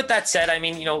 So with that said, I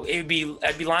mean, I'd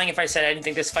be lying if I said I didn't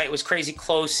think this fight was crazy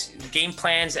close. Game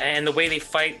plans and the way they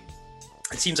fight,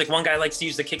 it seems like one guy likes to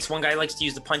use the kicks, one guy likes to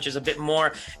use the punches a bit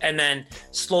more, and then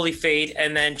slowly fade,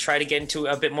 and then try to get into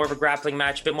a bit more of a grappling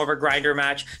match, a bit more of a grinder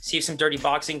match, see if some dirty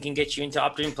boxing can get you into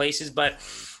opportune places. But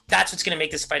that's what's going to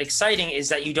make this fight exciting, is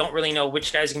that you don't really know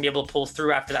which guy's going to be able to pull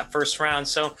through after that first round.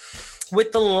 So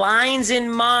with the lines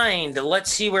in mind,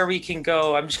 let's see where we can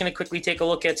go. I'm just going to quickly take a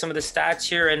look at some of the stats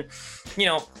here. And,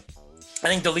 I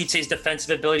think Delice's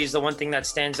defensive ability is the one thing that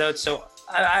stands out. So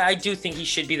I do think he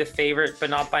should be the favorite, but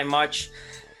not by much.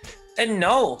 And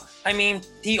no, I mean,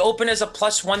 he opened as a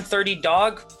plus 130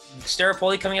 dog.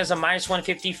 Staropoli coming as a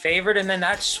 -150 favorite, and then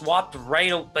that swapped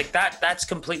right like that. That's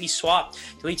completely swapped.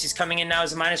 Delice is coming in now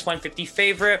as a -150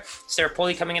 favorite.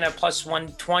 Staropoli coming in at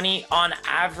 +120 on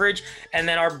average, and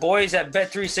then our boys at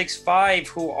Bet365,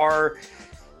 who are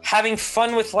having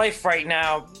fun with life right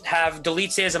now, have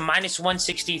Delice as a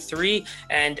 -163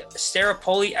 and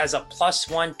Staropoli as a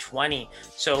 +120.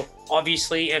 So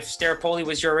obviously, if Staropoli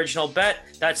was your original bet,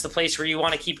 that's the place where you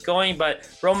want to keep going. But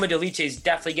Roman Delice is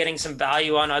definitely getting some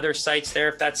value on other sites there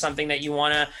if that's something that you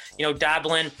want to,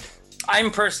 dabble in.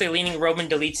 I'm personally leaning Roman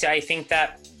Delice. I think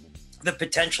that the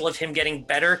potential of him getting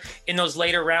better in those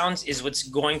later rounds is what's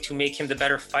going to make him the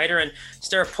better fighter. And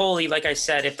Staropoli, like I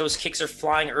said, if those kicks are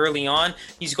flying early on,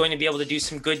 he's going to be able to do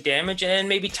some good damage and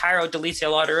maybe tire out Delice a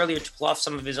lot earlier to pull off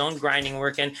some of his own grinding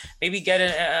work and maybe get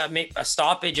a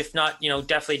stoppage, if not,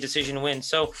 definitely a decision win.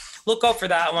 So look out for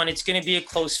that one. It's going to be a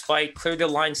close fight. Clearly the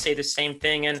lines say the same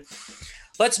thing. And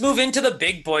let's move into the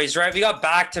big boys, right? We got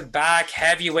back-to-back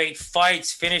heavyweight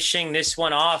fights finishing this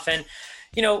one off. And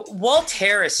Walt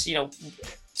Harris,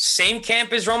 same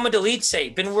camp as Roman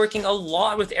Delice, been working a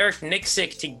lot with Eric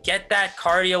Nixick to get that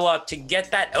cardio up, to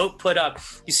get that output up.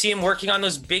 You see him working on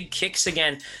those big kicks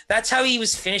again. That's how he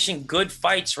was finishing good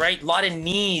fights, right? A lot of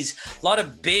knees, a lot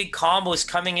of big combos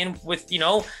coming in with,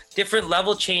 different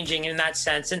level changing in that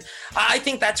sense. And I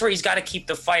think that's where he's got to keep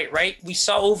the fight, right? We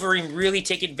saw Overeem really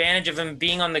take advantage of him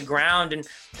being on the ground, and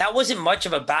that wasn't much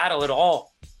of a battle at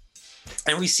all.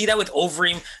 And we see that with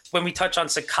Overeem when we touch on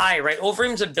Sakai, right?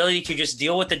 Overeem's ability to just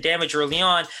deal with the damage early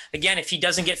on. Again, if he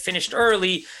doesn't get finished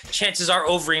early, chances are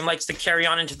Overeem likes to carry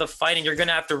on into the fight, and you're going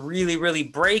to have to really, really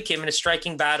break him in a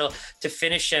striking battle to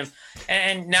finish him.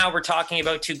 And now we're talking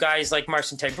about two guys like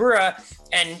Marcin Tybura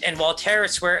and Walt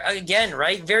Harris, where, again,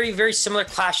 right, very, very similar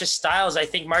clash of styles. I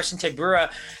think Marcin Tybura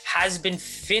has been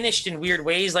finished in weird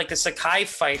ways, like the Sakai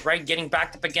fight, right? Getting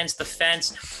backed up against the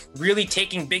fence, really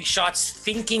taking big shots,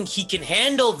 thinking he can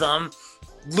handle them,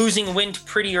 losing wind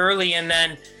pretty early, and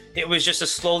then it was just a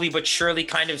slowly but surely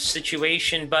kind of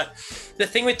situation. But the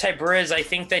thing with Tybura is I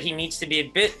think that he needs to be a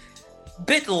bit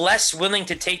less willing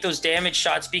to take those damage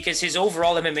shots, because his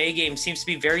overall MMA game seems to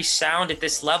be very sound at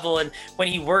this level. And when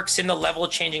he works in the level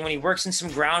changing, when he works in some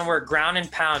groundwork, ground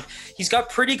and pound, he's got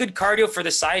pretty good cardio for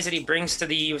the size that he brings to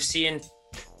the UFC. And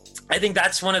I think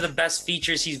that's one of the best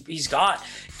features he's got.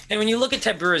 And when you look at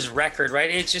Tybura's record, right,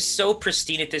 it's just so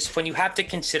pristine at this point. You have to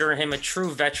consider him a true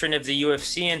veteran of the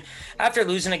UFC. And after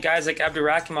losing to guys like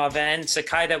Abdurakhimov and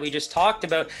Sakai that we just talked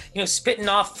about, spitting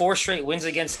off 4 straight wins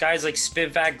against guys like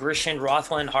Spivak, Grishin,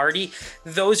 Rothwell, and Hardy,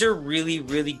 those are really,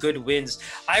 really good wins.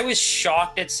 I was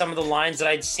shocked at some of the lines that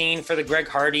I'd seen for the Greg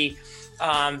Hardy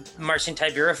Marcin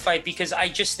Tybura fight, because I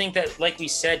just think that, like we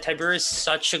said, Tybura is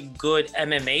such a good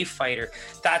MMA fighter.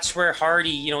 That's where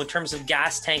Hardy, in terms of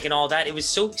gas tank and all that, it was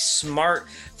so smart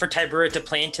for Tybura to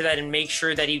play into that and make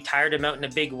sure that he tired him out in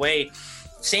a big way.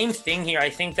 Same thing here. I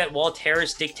think that Walt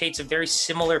Harris dictates a very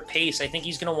similar pace. I think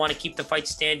he's going to want to keep the fight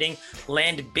standing,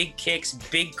 land big kicks,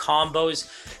 big combos.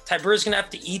 Tybura's going to have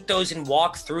to eat those and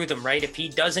walk through them, right? If he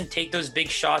doesn't take those big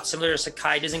shots, similar to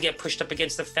Sakai, doesn't get pushed up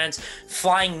against the fence,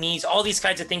 flying knees, all these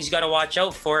kinds of things you got to watch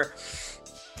out for.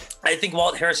 I think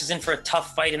Walt Harris is in for a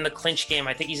tough fight in the clinch game.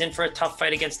 I think he's in for a tough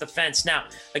fight against the fence. Now,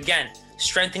 again,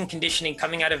 strength and conditioning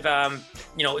coming out of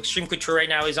Extreme Couture right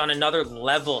now is on another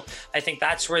level. I think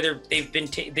that's where they've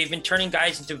been turning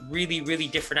guys into really, really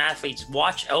different athletes.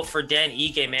 Watch out for Dan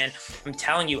Ige, man. I'm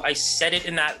telling you, I said it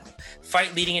in that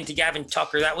fight leading into Gavin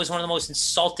Tucker. That was one of the most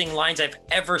insulting lines I've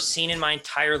ever seen in my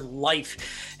entire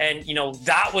life. And,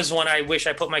 that was one I wish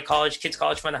I put my kids'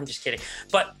 college fund. I'm just kidding.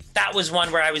 But that was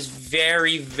one where I was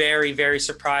very, very, very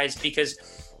surprised, because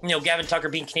Gavin Tucker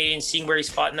being Canadian, seeing where he's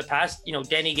fought in the past,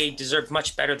 Danny Gay deserved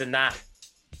much better than that.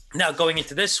 Now, going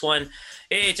into this one,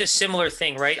 it's a similar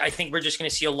thing, right? I think we're just going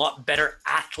to see a lot better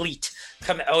athlete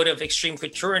come out of Extreme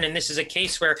Couture. And this is a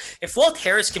case where if Walt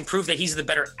Harris can prove that he's the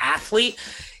better athlete,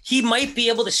 he might be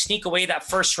able to sneak away that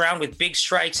first round with big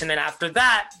strikes. And then after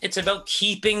that, it's about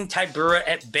keeping Tybura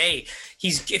at bay.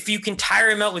 If you can tire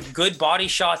him out with good body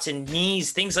shots and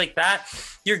knees, things like that,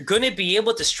 you're going to be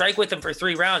able to strike with him for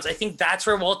 3 rounds. I think that's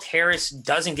where Walt Harris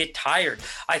doesn't get tired.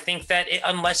 I think that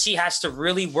unless he has to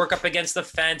really work up against the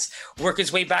fence, work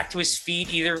his way back to his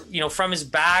feet, either, from his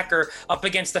back or up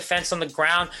against the fence on the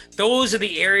ground, those are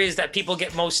the areas that people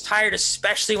get most tired,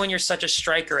 especially when you're such a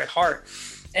striker at heart.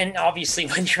 And obviously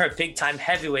when you're a big time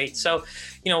heavyweight. So,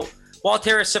 Walt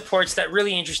Harris supports that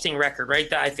really interesting record, right?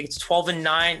 That I think it's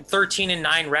 12-9,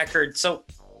 13-9 record. So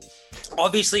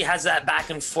obviously has that back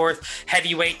and forth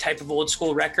heavyweight type of old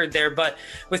school record there. But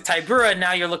with Tybura,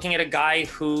 now you're looking at a guy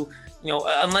who,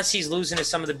 unless he's losing to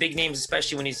some of the big names,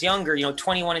 especially when he's younger,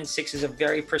 21-6 is a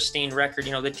very pristine record.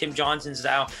 The Tim Johnsons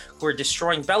now who are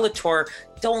destroying Bellator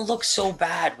don't look so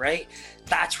bad, right?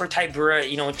 That's where Tybura,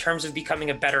 in terms of becoming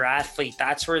a better athlete,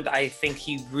 that's where I think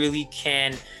he really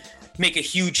can make a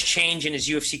huge change in his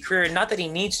UFC career. Not that he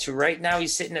needs to. Right now,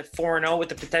 he's sitting at 4-0 with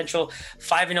the potential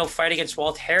 5-0 fight against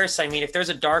Walt Harris. I mean, if there's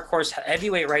a dark horse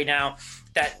heavyweight right now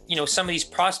that, some of these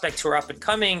prospects who are up and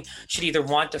coming should either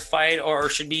want to fight or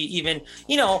should be even,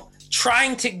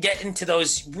 trying to get into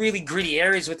those really gritty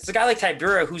areas with a guy like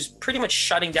Tybura, who's pretty much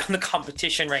shutting down the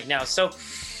competition right now. So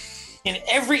in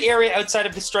every area outside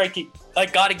of the striking, I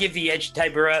got to give the edge to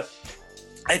Tybura.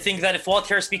 I think that if Walt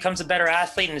Harris becomes a better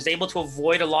athlete and is able to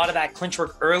avoid a lot of that clinch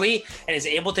work early and is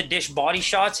able to dish body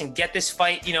shots and get this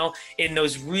fight, in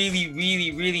those really,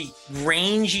 really, really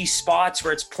rangy spots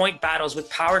where it's point battles with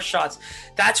power shots,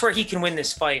 that's where he can win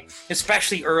this fight,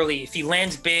 especially early. If he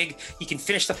lands big, he can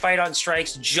finish the fight on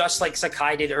strikes just like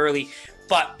Sakai did early.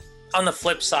 But on the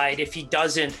flip side, if he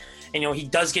doesn't, he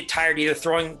does get tired either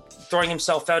throwing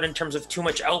himself out in terms of too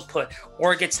much output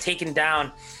or gets taken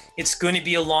down, it's going to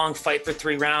be a long fight for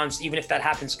 3 rounds, even if that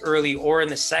happens early or in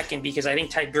the second, because I think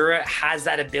Tybura has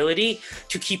that ability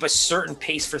to keep a certain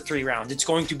pace for 3 rounds. It's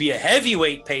going to be a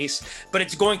heavyweight pace, but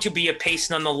it's going to be a pace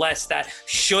nonetheless that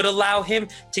should allow him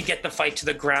to get the fight to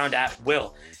the ground at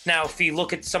will. Now, if you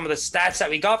look at some of the stats that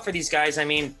we got for these guys, I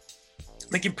mean,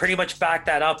 we can pretty much back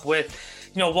that up with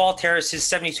Walt Harris's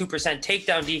 72%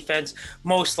 takedown defense,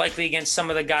 most likely against some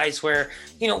of the guys where,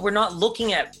 we're not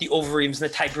looking at the Overeems and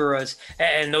the Tyburas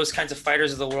and those kinds of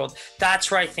fighters of the world.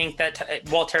 That's where I think that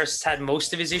Walt Harris has had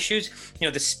most of his issues.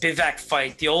 The Spivak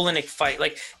fight, the Olenek fight,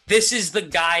 like this is the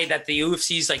guy that the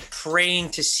UFC is like praying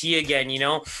to see again,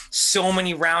 so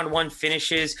many round 1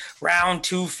 finishes, round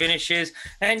 2 finishes.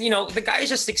 And, the guy is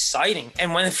just exciting.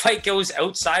 And when the fight goes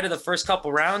outside of the first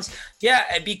couple rounds,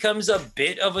 yeah, it becomes a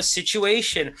bit of a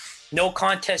situation. No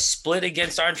contest split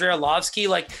against Andrei Arlovsky.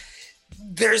 Like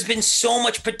there's been so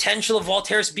much potential of Walt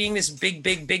Harris being this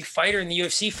big fighter in the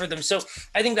UFC for them. So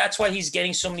I think that's why he's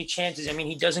getting so many chances. I mean,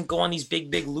 he doesn't go on these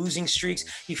big losing streaks.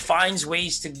 He finds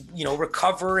ways to,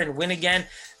 recover and win again.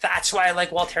 That's why I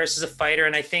like Walt Harris as a fighter.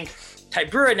 And I think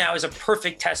Tybura now is a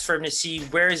perfect test for him to see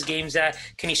where his game's at.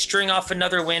 Can he string off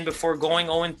another win before going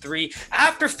 0-3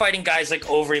 after fighting guys like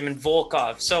Overeem and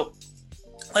Volkov? So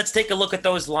let's take a look at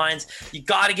those lines. You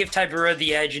got to give Tybura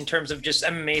the edge in terms of just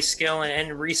MMA skill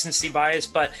and recency bias.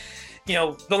 But,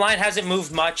 the line hasn't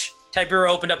moved much. Tybura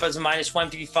opened up as a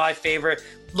 -155 favorite.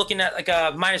 Looking at like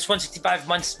a -165,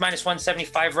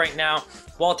 -175 right now.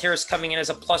 Walt Harris coming in as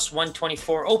a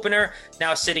 +124 opener.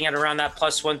 Now sitting at around that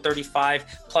 +135,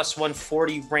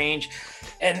 +140 range.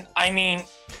 And I mean,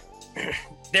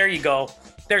 there you go.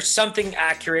 There's something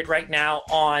accurate right now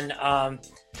on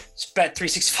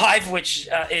Bet365, which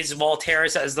is Walt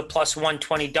Harris as the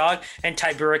 +120 dog, and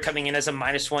Tybura coming in as a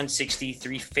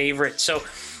 -163 favorite. So,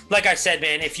 like I said,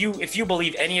 man, if you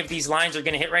believe any of these lines are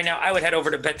going to hit right now, I would head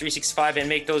over to Bet365 and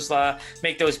make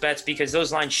those bets, because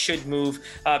those lines should move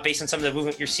based on some of the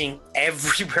movement you're seeing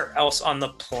everywhere else on the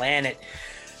planet.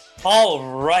 All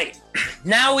right,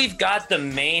 now we've got the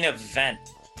main event.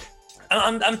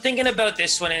 I'm thinking about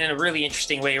this one in a really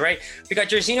interesting way, right? We got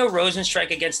Jairzinho Rozenstruik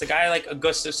against a guy like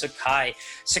Augusto Sakai.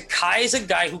 Sakai is a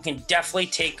guy who can definitely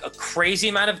take a crazy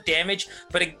amount of damage,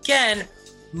 but again,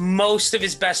 most of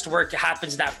his best work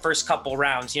happens in that first couple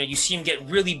rounds. You see him get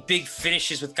really big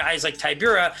finishes with guys like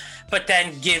Tybura, but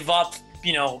then give up,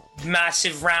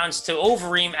 massive rounds to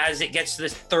Overeem as it gets to the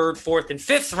 3rd, 4th, and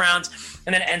 5th rounds,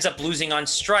 and then ends up losing on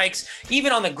strikes.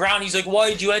 Even on the ground, he's like,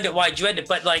 why'd you end it?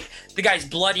 But like, the guy's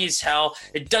bloody as hell.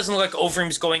 It doesn't look like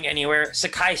Overeem's going anywhere.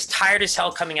 Sakai's tired as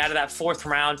hell coming out of that 4th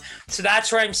round. So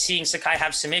that's where I'm seeing Sakai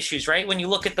have some issues, right? When you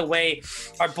look at the way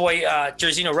our boy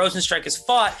Jairzinho Rozenstruik has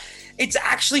fought, it's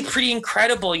actually pretty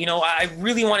incredible. I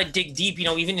really want to dig deep,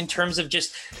 even in terms of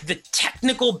just the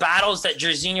technical battles that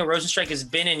Jairzinho Rozenstruik has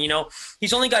been in.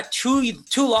 He's only got two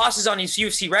losses on his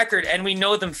UFC record, and we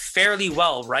know them fairly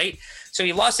well, right? So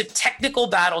he lost a technical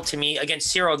battle to me against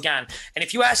Cyril Gane. And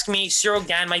if you ask me, Cyril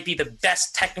Gane might be the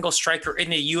best technical striker in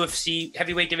the UFC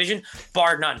heavyweight division,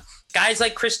 bar none. Guys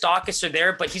like Chris Daukaus are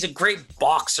there, but he's a great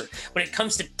boxer. When it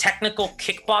comes to technical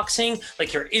kickboxing,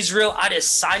 like your Israel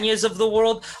Adesanyas of the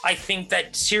world, I think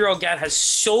that Cyril Gane has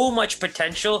so much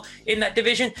potential in that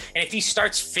division. And if he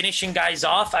starts finishing guys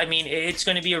off, I mean, it's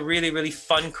going to be a really, really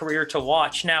fun career to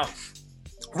watch. Now,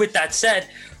 with that said,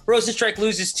 Rozenstruik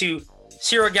loses to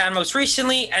Cyril Gane most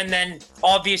recently, and then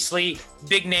obviously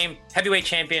big name heavyweight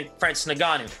champion Francis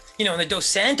Ngannou. In the Dos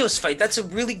Santos fight, that's a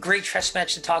really great chess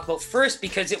match to talk about first,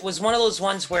 because it was one of those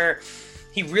ones where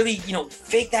he really,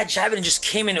 faked that jab and just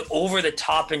came in over the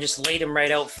top and just laid him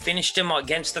right out, finished him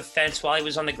against the fence while he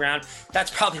was on the ground.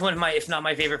 That's probably one of my, if not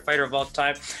my favorite fighter of all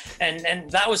time. And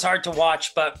that was hard to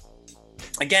watch. But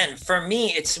again, for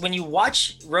me, it's when you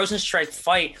watch Rozenstruik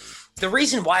fight, the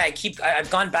reason why I've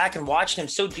gone back and watched him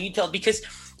so detailed, because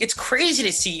it's crazy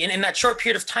to see in that short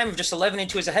period of time of just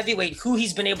 11-2 as a heavyweight, who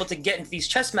he's been able to get into these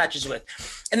chess matches with.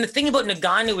 And the thing about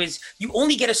Ngannou is you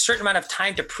only get a certain amount of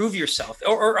time to prove yourself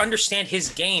or understand his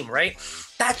game, right?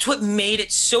 That's what made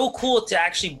it so cool to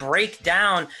actually break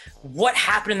down what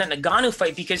happened in that Ngannou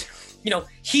fight, because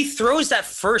he throws that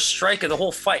first strike of the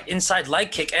whole fight, inside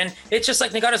leg kick, and it's just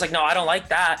like Ngannou's like, no, I don't like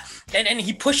that. And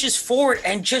he pushes forward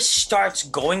and just starts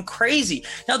going crazy.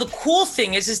 Now, the cool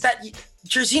thing is that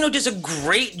Jairzinho does a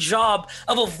great job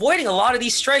of avoiding a lot of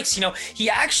these strikes. He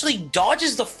actually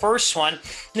dodges the first one.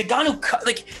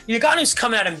 Ngannou's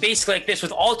coming at him basically like this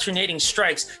with alternating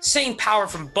strikes, same power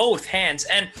from both hands.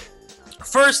 And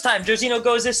first time, Jairzinho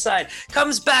goes this side,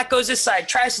 comes back, goes this side,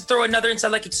 tries to throw another inside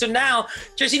leg kick. So now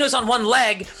Jairzinho's on one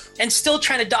leg and still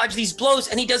trying to dodge these blows,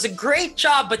 and he does a great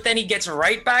job, but then he gets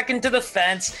right back into the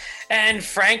fence. And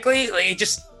frankly,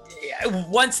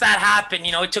 once that happened,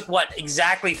 it took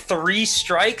exactly 3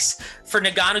 strikes for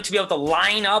Ngannou to be able to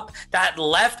line up that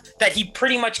left, that he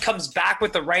pretty much comes back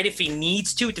with the right if he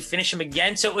needs to finish him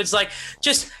again. So it was like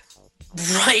just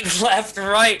right, left,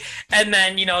 right. And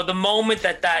then, the moment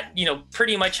that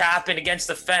pretty much happened against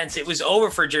the fence, it was over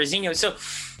for Jairzinho. So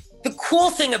the cool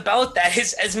thing about that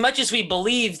is, as much as we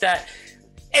believe that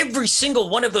every single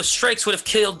one of those strikes would have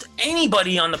killed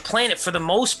anybody on the planet for the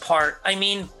most part, I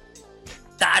mean,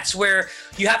 that's where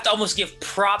you have to almost give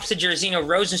props to Jairzinho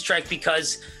Rozenstruik,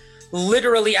 because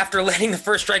literally after letting the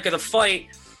first strike of the fight,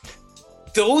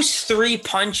 those 3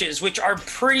 punches, which are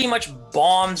pretty much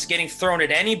bombs getting thrown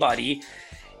at anybody,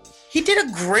 he did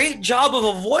a great job of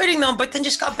avoiding them, but then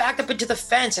just got backed up into the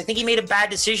fence. I think he made a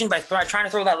bad decision by trying to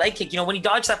throw that leg kick. When he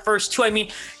dodged that first 2, I mean,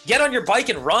 get on your bike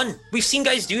and run. We've seen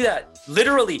guys do that,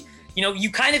 literally. You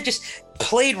kind of just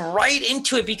played right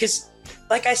into it because,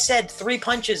 like I said, 3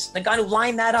 punches, Ngannou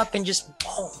lined that up and just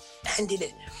boom, ended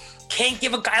it. Can't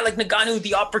give a guy like Ngannou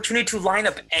the opportunity to line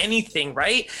up anything,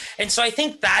 right? And so I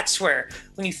think that's where,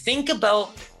 when you think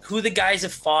about who the guys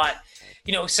have fought,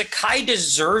 Sakai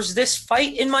deserves this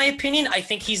fight, in my opinion. I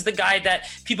think he's the guy that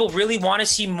people really want to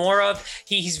see more of.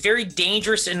 He's very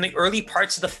dangerous in the early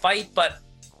parts of the fight, but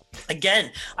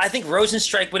again, I think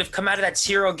Rozenstruik would have come out of that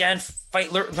Ciro again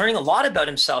fight learning a lot about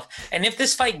himself. And if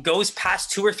this fight goes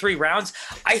past 2 or 3 rounds,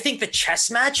 I think the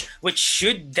chess match, which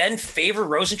should then favor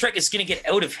Rozenstruik, is going to get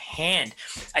out of hand.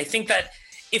 I think that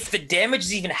if the damage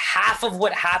is even half of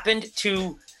what happened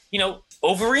to,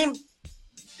 Overeem,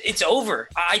 it's over.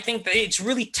 I think that it's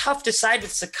really tough to side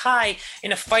with Sakai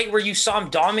in a fight where you saw him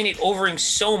dominate Overeem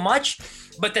so much,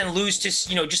 but then lose to,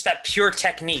 just that pure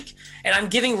technique. And I'm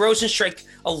giving Rozenstruik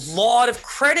a lot of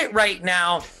credit right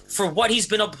now for what he's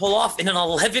been able to pull off in an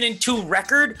 11-2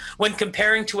 record when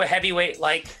comparing to a heavyweight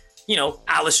like,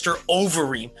 Alistair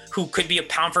Overeem, who could be a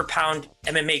pound for pound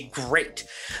MMA great.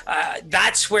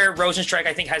 That's where Rozenstruik,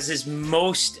 I think, has his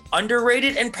most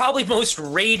underrated and probably most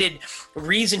rated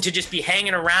reason to just be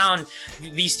hanging around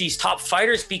these top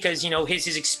fighters, because,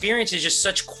 his experience is just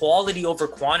such quality over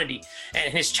quantity,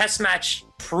 and his chess match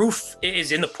proof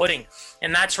is in the pudding.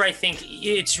 And that's where I think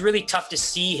it's really tough to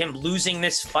see him losing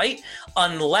this fight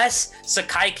unless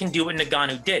Sakai can do what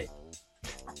Ngannou did.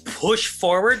 Push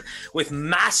forward with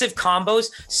massive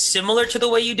combos similar to the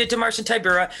way you did to Marcin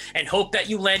Tybura, and hope that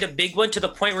you land a big one to the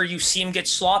point where you see him get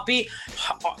sloppy,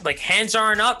 like hands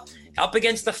aren't up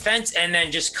against the fence, and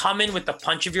then just come in with the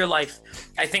punch of your life.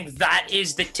 I think that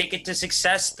is the ticket to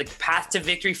success, the path to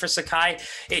victory for Sakai.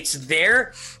 It's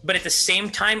there, but at the same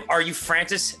time, are you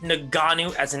Francis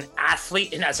Ngannou as an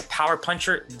athlete and as a power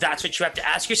puncher? That's what you have to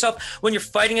ask yourself when you're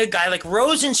fighting a guy like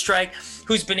Rozenstruik,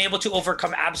 who's been able to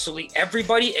overcome absolutely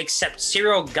everybody except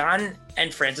Cyril Gane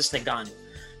and Francis Ngannou.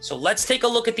 So let's take a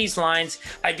look at these lines.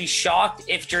 I'd be shocked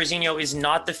if Jairzinho is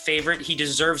not the favorite. He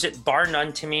deserves it, bar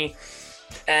none to me.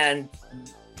 And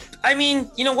I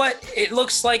mean, you know what? It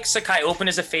looks like Sakai opened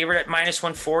as a favorite at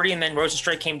 -140, and then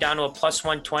Rozenstruik came down to a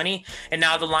 +120, and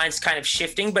now the line's kind of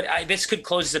shifting. But this could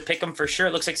close as a pick'em for sure.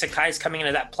 It looks like Sakai's coming in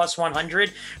at that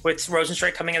 +100, with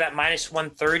Rozenstruik coming in at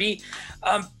 -130.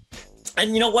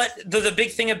 And you know what? The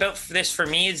big thing about this for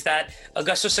me is that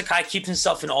Augusto Sakai keeps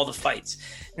himself in all the fights.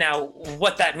 Now,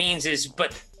 what that means is,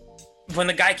 but when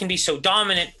the guy can be so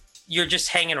dominant, you're just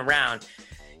hanging around.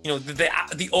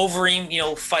 The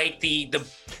Overeem, fight, the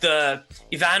the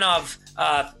Ivanov,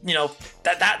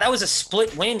 that was a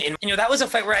split win. And, that was a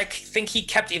fight where I think he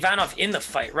kept Ivanov in the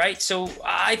fight, right? So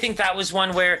I think that was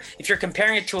one where if you're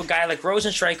comparing it to a guy like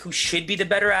Rozenstruik, who should be the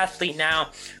better athlete now,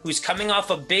 who's coming off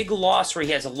a big loss where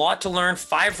he has a lot to learn,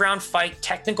 5-round fight,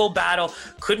 technical battle,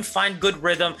 couldn't find good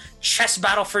rhythm, chess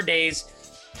battle for days,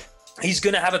 he's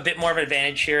going to have a bit more of an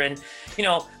advantage here. And,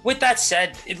 with that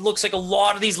said, it looks like a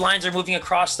lot of these lines are moving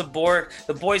across the board.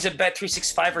 The boys at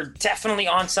Bet365 are definitely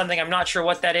on something. I'm not sure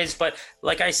what that is, but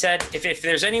like I said, if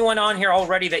there's anyone on here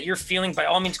already that you're feeling, by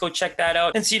all means, go check that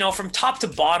out. And so, from top to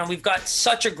bottom, we've got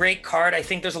such a great card. I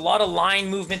think there's a lot of line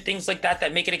movement, things like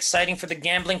that make it exciting for the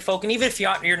gambling folk. And even if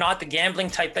you're not the gambling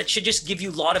type, that should just give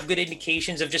you a lot of good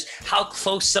indications of just how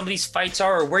close some of these fights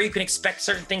are or where you can expect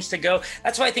certain things to go.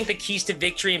 That's why I think the keys to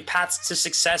victory and paths to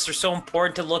success are so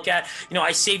important to look at.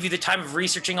 I save you the time of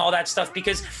researching all that stuff,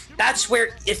 because that's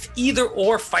where, if either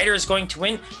or fighter is going to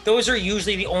win, those are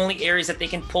usually the only areas that they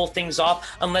can pull things off,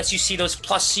 unless you see those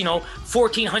plus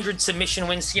 1,400 submission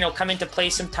wins come into play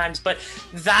sometimes. But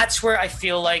that's where I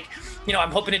feel like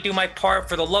I'm hoping to do my part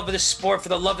for the love of the sport, for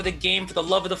the love of the game, for the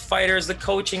love of the fighters, the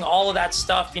coaching, all of that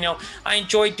stuff. I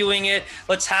enjoy doing it.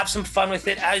 Let's have some fun with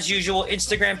it. As usual,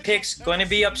 Instagram pics going to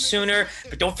be up sooner,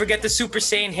 but don't forget the Super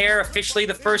Saiyan hair, officially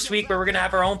the first week, where we're going to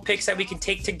have our own pics that we can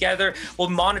take together. We'll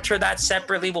monitor that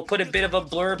separately. We'll put a bit of a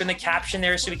blurb in the caption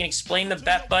there so we can explain the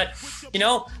bet, but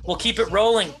we'll keep it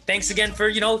rolling. Thanks again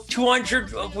for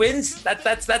 200 wins.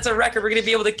 That's a record we're going to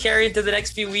be able to carry into the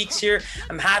next few weeks here.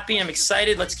 I'm happy. I'm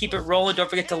excited. Let's keep it rolling. Don't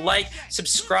forget to like,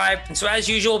 subscribe. And so as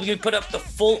usual, we can put up the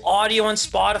full audio on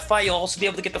Spotify. You'll also be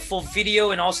able to get the full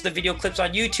video and also the video clips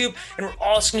on YouTube. And we're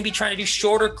also going to be trying to do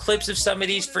shorter clips of some of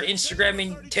these for Instagram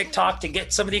and TikTok to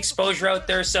get some of the exposure out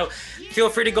there. So feel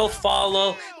free to go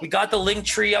follow. We got the link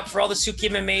tree up for all the Suki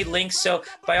MMA links. So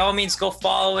by all means, go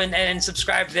follow and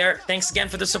subscribe there. Thanks again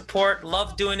for the support.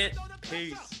 Love doing it.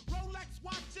 Peace.